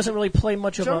episode doesn't really play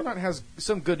much of a... Juggernaut has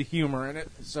some good humor in it,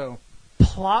 so...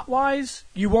 Plot-wise,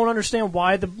 you won't understand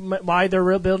why they're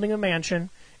rebuilding a mansion,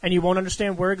 and you won't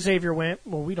understand where Xavier went.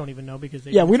 Well, we don't even know because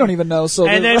they... Yeah, we don't even know. So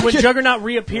and then when Juggernaut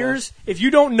reappears, if you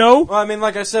don't know... Well, I mean,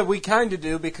 like I said, we kind of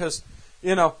do because,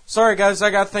 sorry guys, I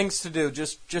got things to do.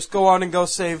 Just go on and go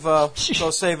save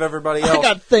everybody else. I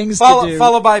got things to do.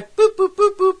 Followed by boop, boop,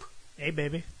 boop, boop. Hey,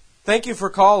 baby. Thank you for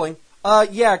calling.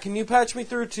 Yeah, can you patch me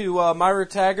through to Myra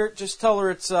Taggart? Just tell her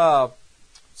it's an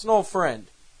old friend.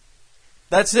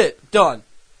 That's it. Done.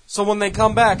 So when they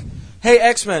come back, hey,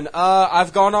 X-Men,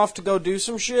 I've gone off to go do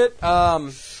some shit.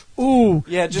 Ooh.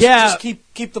 Yeah, just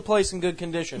keep the place in good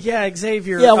condition. Yeah,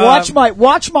 Xavier. Yeah,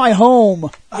 watch my home.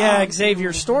 Yeah,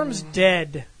 Xavier. Storm's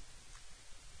dead.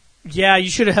 Yeah, you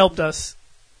should have helped us.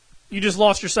 You just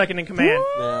lost your second in command.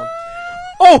 Yeah.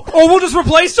 Oh, we'll just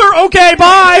replace her? Okay,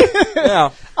 bye!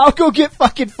 Yeah. I'll go get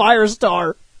fucking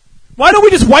Firestar. Why don't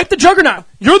we just wipe the Juggernaut?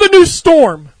 You're the new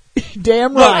Storm.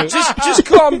 Damn right. Look, just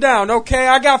calm down, okay?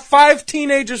 I got 5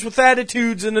 teenagers with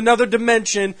attitudes in another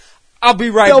dimension. I'll be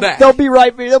right back. They'll be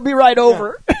right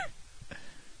over.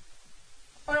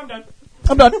 I'm done.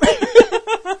 I'm done.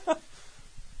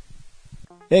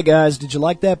 Hey guys, did you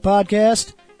like that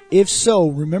podcast? If so,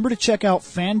 remember to check out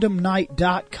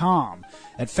fandomnight.com.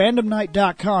 At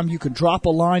fandomnight.com, you can drop a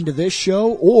line to this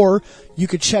show, or you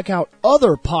could check out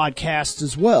other podcasts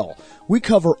as well. We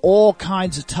cover all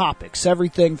kinds of topics,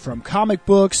 everything from comic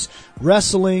books,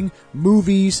 wrestling,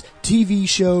 movies, TV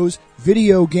shows,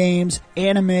 video games,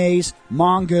 animes,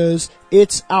 mangas.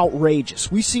 It's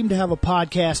outrageous. We seem to have a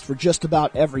podcast for just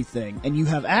about everything, and you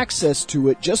have access to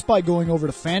it just by going over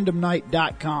to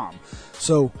fandomnight.com.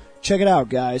 So, check it out,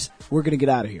 guys. We're going to get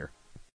out of here.